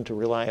to learn to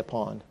rely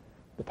upon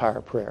the power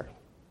of prayer.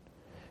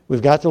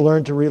 We've got to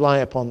learn to rely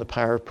upon the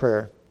power of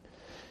prayer.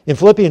 In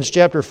Philippians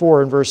chapter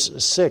 4 and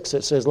verse 6,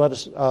 it says, let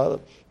us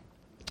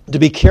to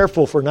be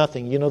careful for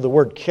nothing. You know, the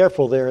word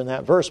careful there in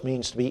that verse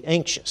means to be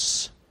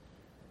anxious,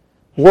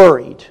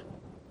 worried.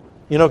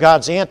 You know,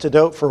 God's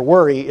antidote for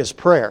worry is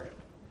prayer.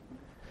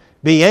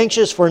 Be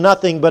anxious for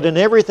nothing, but in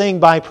everything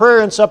by prayer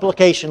and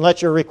supplication,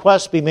 let your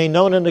requests be made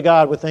known unto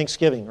God with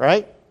thanksgiving.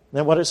 Right? Isn't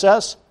that what it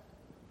says?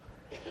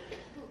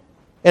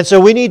 And so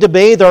we need to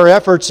bathe our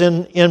efforts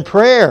in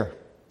prayer.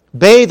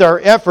 Bathe our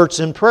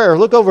efforts in prayer.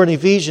 Look over in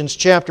Ephesians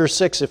chapter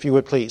 6, if you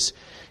would please.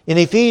 In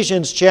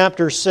Ephesians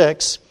chapter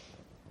 6,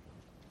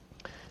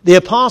 the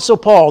Apostle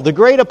Paul, the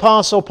great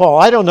Apostle Paul,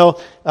 I don't know,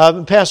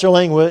 Pastor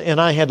Lang and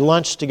I had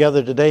lunch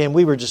together today, and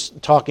we were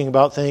just talking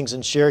about things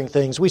and sharing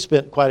things. We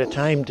spent quite a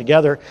time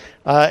together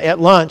at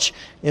lunch.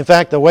 In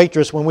fact, the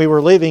waitress, when we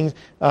were leaving,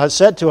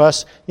 said to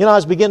us, you know, I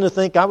was beginning to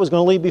think I was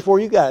going to leave before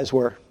you guys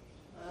were.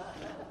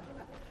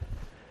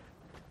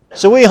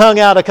 So we hung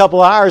out a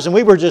couple hours and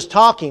we were just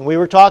talking. We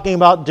were talking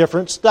about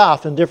different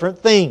stuff and different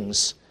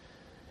things.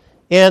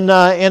 And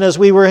as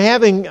we were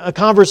having a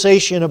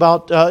conversation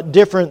about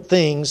different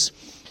things,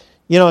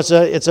 you know,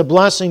 it's a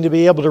blessing to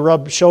be able to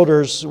rub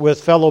shoulders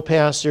with fellow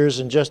pastors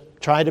and just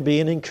try to be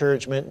an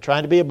encouragement,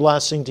 try to be a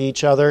blessing to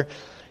each other,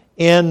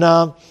 and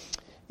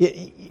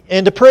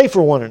to pray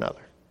for one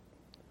another.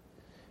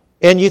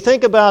 And you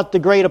think about the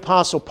great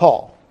Apostle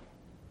Paul.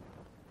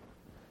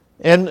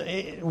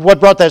 And what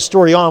brought that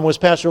story on was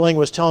Pastor Ling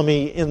was telling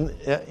me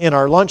in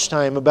our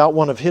lunchtime about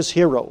one of his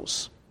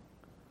heroes.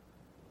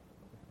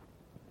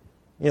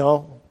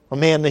 a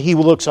man that he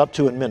looks up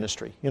to in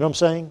ministry. You know what I'm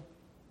saying?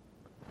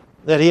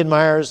 That he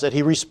admires, that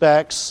he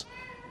respects,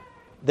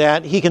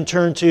 that he can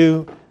turn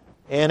to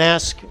and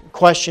ask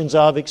questions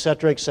of,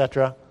 etc.,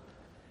 etc.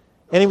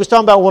 And he was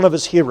talking about one of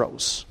his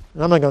heroes.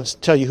 And I'm not going to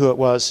tell you who it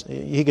was.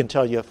 He can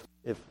tell you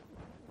if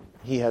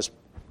he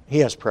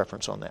has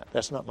preference on that.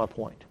 That's not my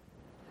point.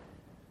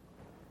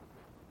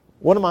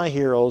 One of my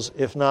heroes,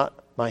 if not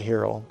my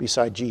hero,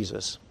 beside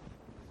Jesus,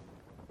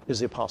 is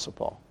the Apostle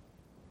Paul.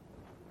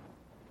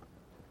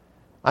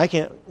 I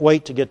can't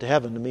wait to get to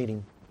heaven to meet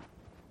him.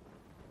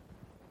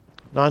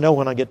 Now, I know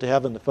when I get to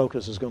heaven, the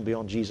focus is going to be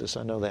on Jesus.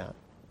 I know that.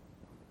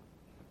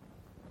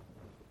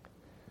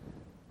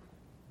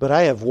 But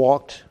I have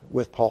walked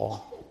with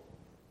Paul,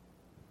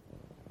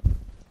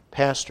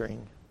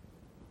 pastoring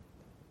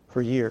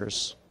for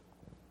years,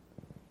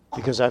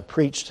 because I've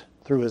preached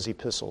through his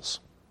epistles.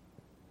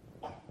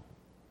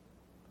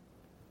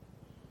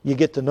 You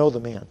get to know the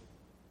man.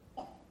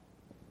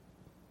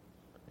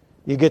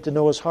 You get to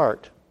know his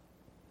heart.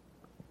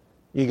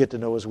 You get to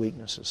know his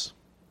weaknesses.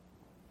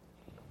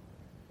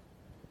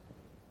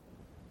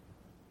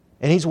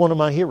 And he's one of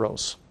my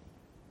heroes.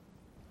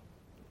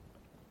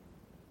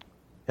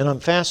 And I'm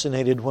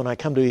fascinated when I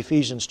come to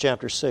Ephesians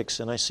chapter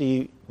 6 and I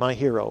see my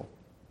hero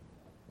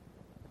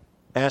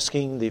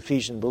asking the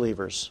Ephesian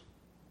believers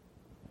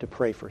to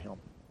pray for him.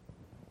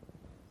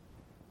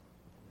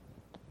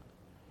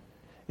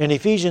 In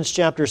Ephesians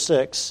chapter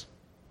 6,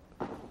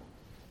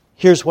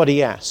 here's what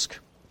he asked.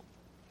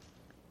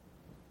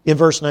 In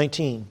verse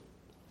 19,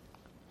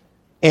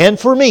 "And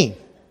for me,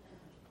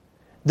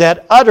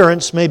 that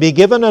utterance may be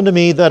given unto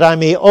me, that I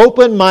may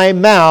open my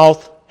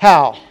mouth,"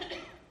 how?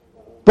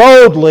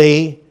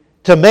 "Boldly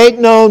to make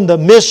known the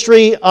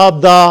mystery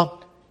of the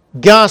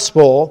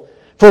gospel,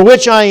 for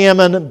which I am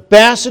an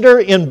ambassador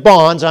in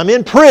bonds." I'm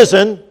in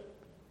prison.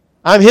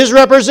 I'm his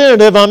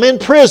representative. I'm in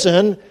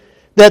prison,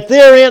 that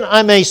therein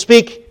I may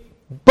speak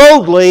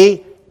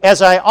boldly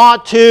as I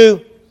ought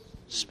to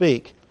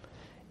speak.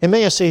 And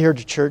may I say here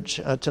to church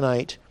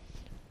tonight,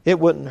 it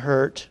wouldn't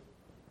hurt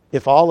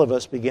if all of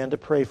us began to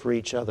pray for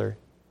each other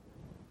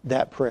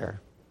that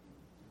prayer.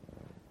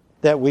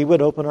 That we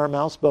would open our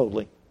mouths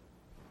boldly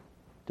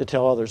to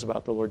tell others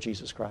about the Lord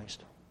Jesus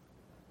Christ.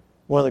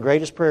 One of the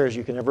greatest prayers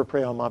you can ever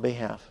pray on my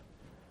behalf.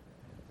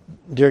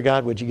 Dear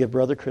God, would you give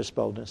Brother Chris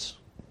boldness?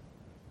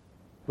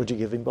 Would you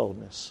give him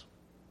boldness?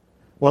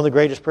 One of the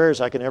greatest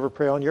prayers I can ever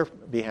pray on your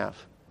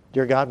behalf.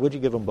 Dear God, would you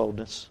give him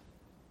boldness?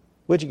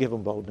 Would you give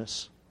him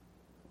boldness?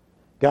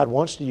 God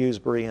wants to use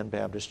Berean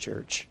Baptist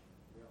Church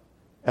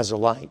as a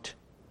light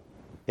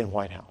in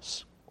White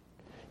House.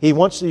 He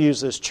wants to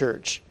use this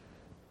church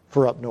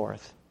for up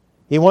north.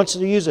 He wants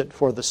to use it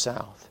for the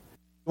south.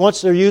 He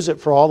wants to use it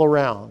for all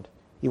around.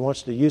 He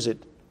wants to use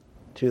it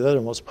to the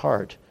uttermost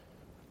part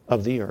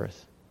of the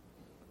earth.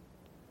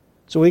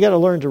 So we got to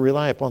learn to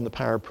rely upon the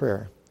power of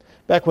prayer.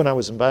 Back when I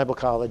was in Bible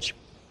college,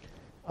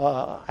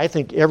 I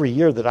think every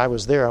year that I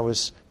was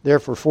there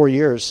for 4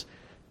 years,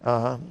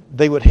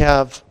 they would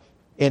have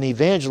an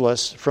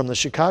evangelist from the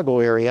Chicago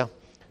area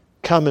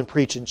come and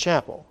preach in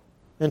chapel.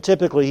 And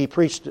typically he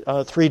preached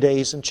 3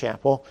 days in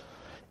chapel,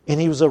 and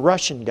he was a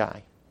Russian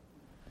guy.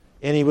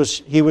 And he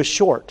was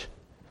short.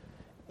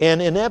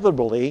 And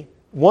inevitably,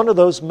 one of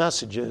those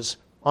messages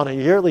on a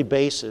yearly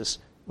basis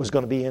was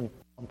going to be on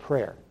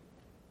prayer.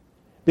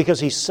 Because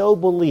he so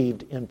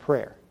believed in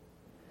prayer.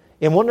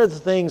 And one of the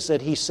things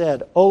that he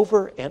said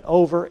over and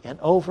over and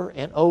over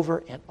and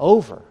over and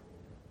over,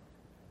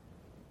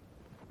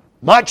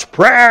 much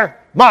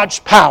prayer,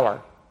 much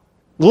power.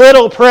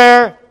 Little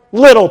prayer,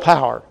 little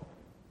power.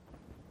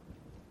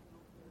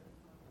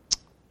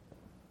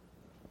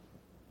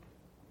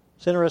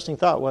 It's an interesting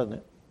thought, wasn't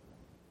it?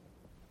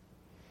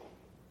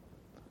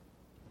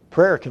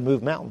 Prayer can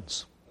move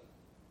mountains.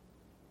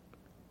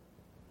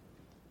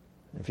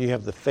 If you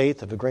have the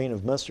faith of a grain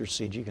of mustard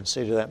seed, you can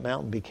say to that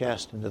mountain, be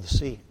cast into the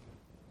sea.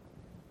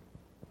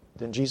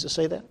 Didn't Jesus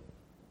say that?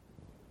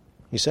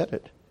 He said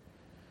it.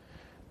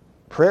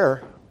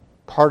 Prayer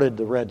parted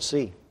the Red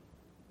Sea.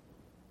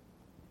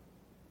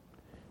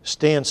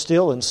 Stand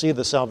still and see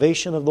the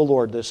salvation of the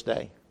Lord this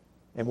day.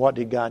 And what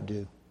did God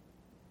do?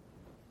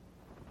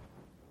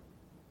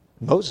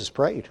 Moses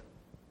prayed,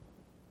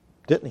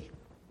 didn't he?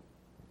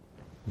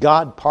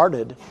 God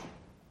parted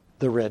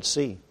the Red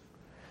Sea.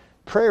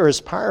 Prayer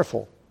is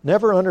powerful.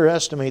 Never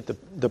underestimate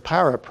the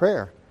power of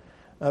prayer.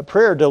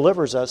 Prayer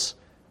delivers us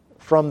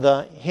from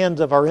the hand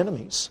of our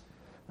enemies.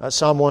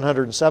 Psalm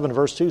 107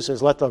 verse 2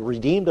 says, "Let the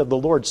redeemed of the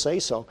Lord say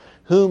so,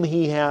 whom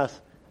he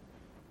hath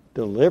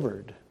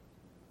delivered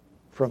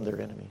from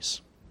their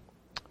enemies."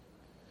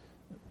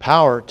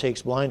 Power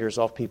takes blinders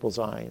off people's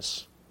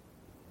eyes,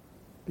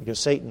 because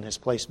Satan has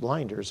placed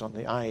blinders on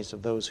the eyes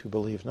of those who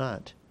believe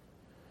not.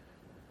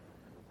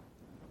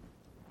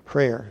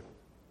 Prayer,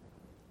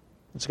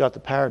 it's got the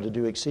power to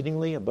do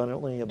exceedingly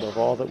abundantly above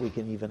all that we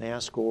can even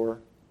ask or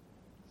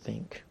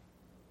think.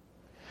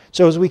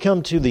 So as we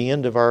come to the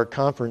end of our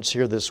conference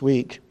here this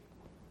week,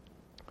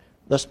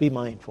 let's be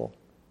mindful.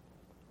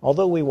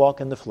 Although we walk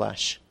in the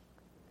flesh,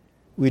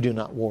 we do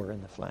not war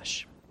in the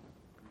flesh.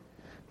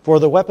 For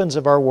the weapons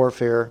of our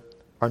warfare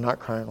are not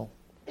carnal,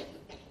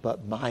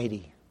 but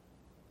mighty.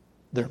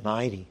 They're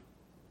mighty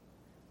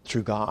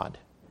through God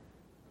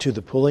to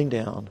the pulling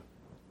down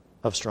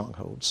of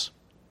strongholds.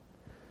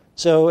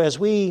 So as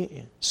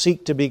we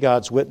seek to be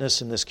God's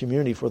witness in this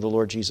community for the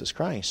Lord Jesus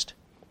Christ,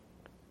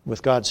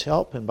 with God's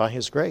help and by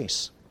His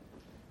grace,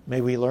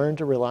 may we learn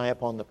to rely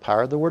upon the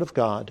power of the Word of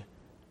God,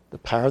 the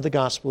power of the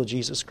gospel of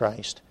Jesus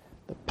Christ,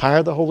 the power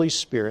of the Holy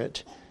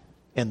Spirit,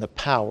 and the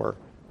power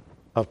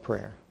of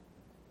prayer.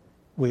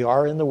 We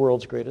are in the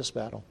world's greatest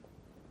battle,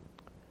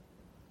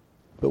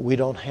 but we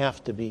don't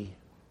have to be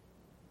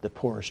the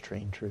poorest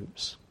trained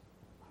troops.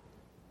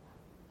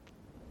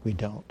 We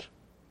don't.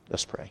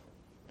 Let's pray.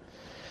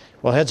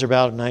 Well, heads are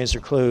bowed and eyes are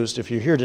closed. If you're here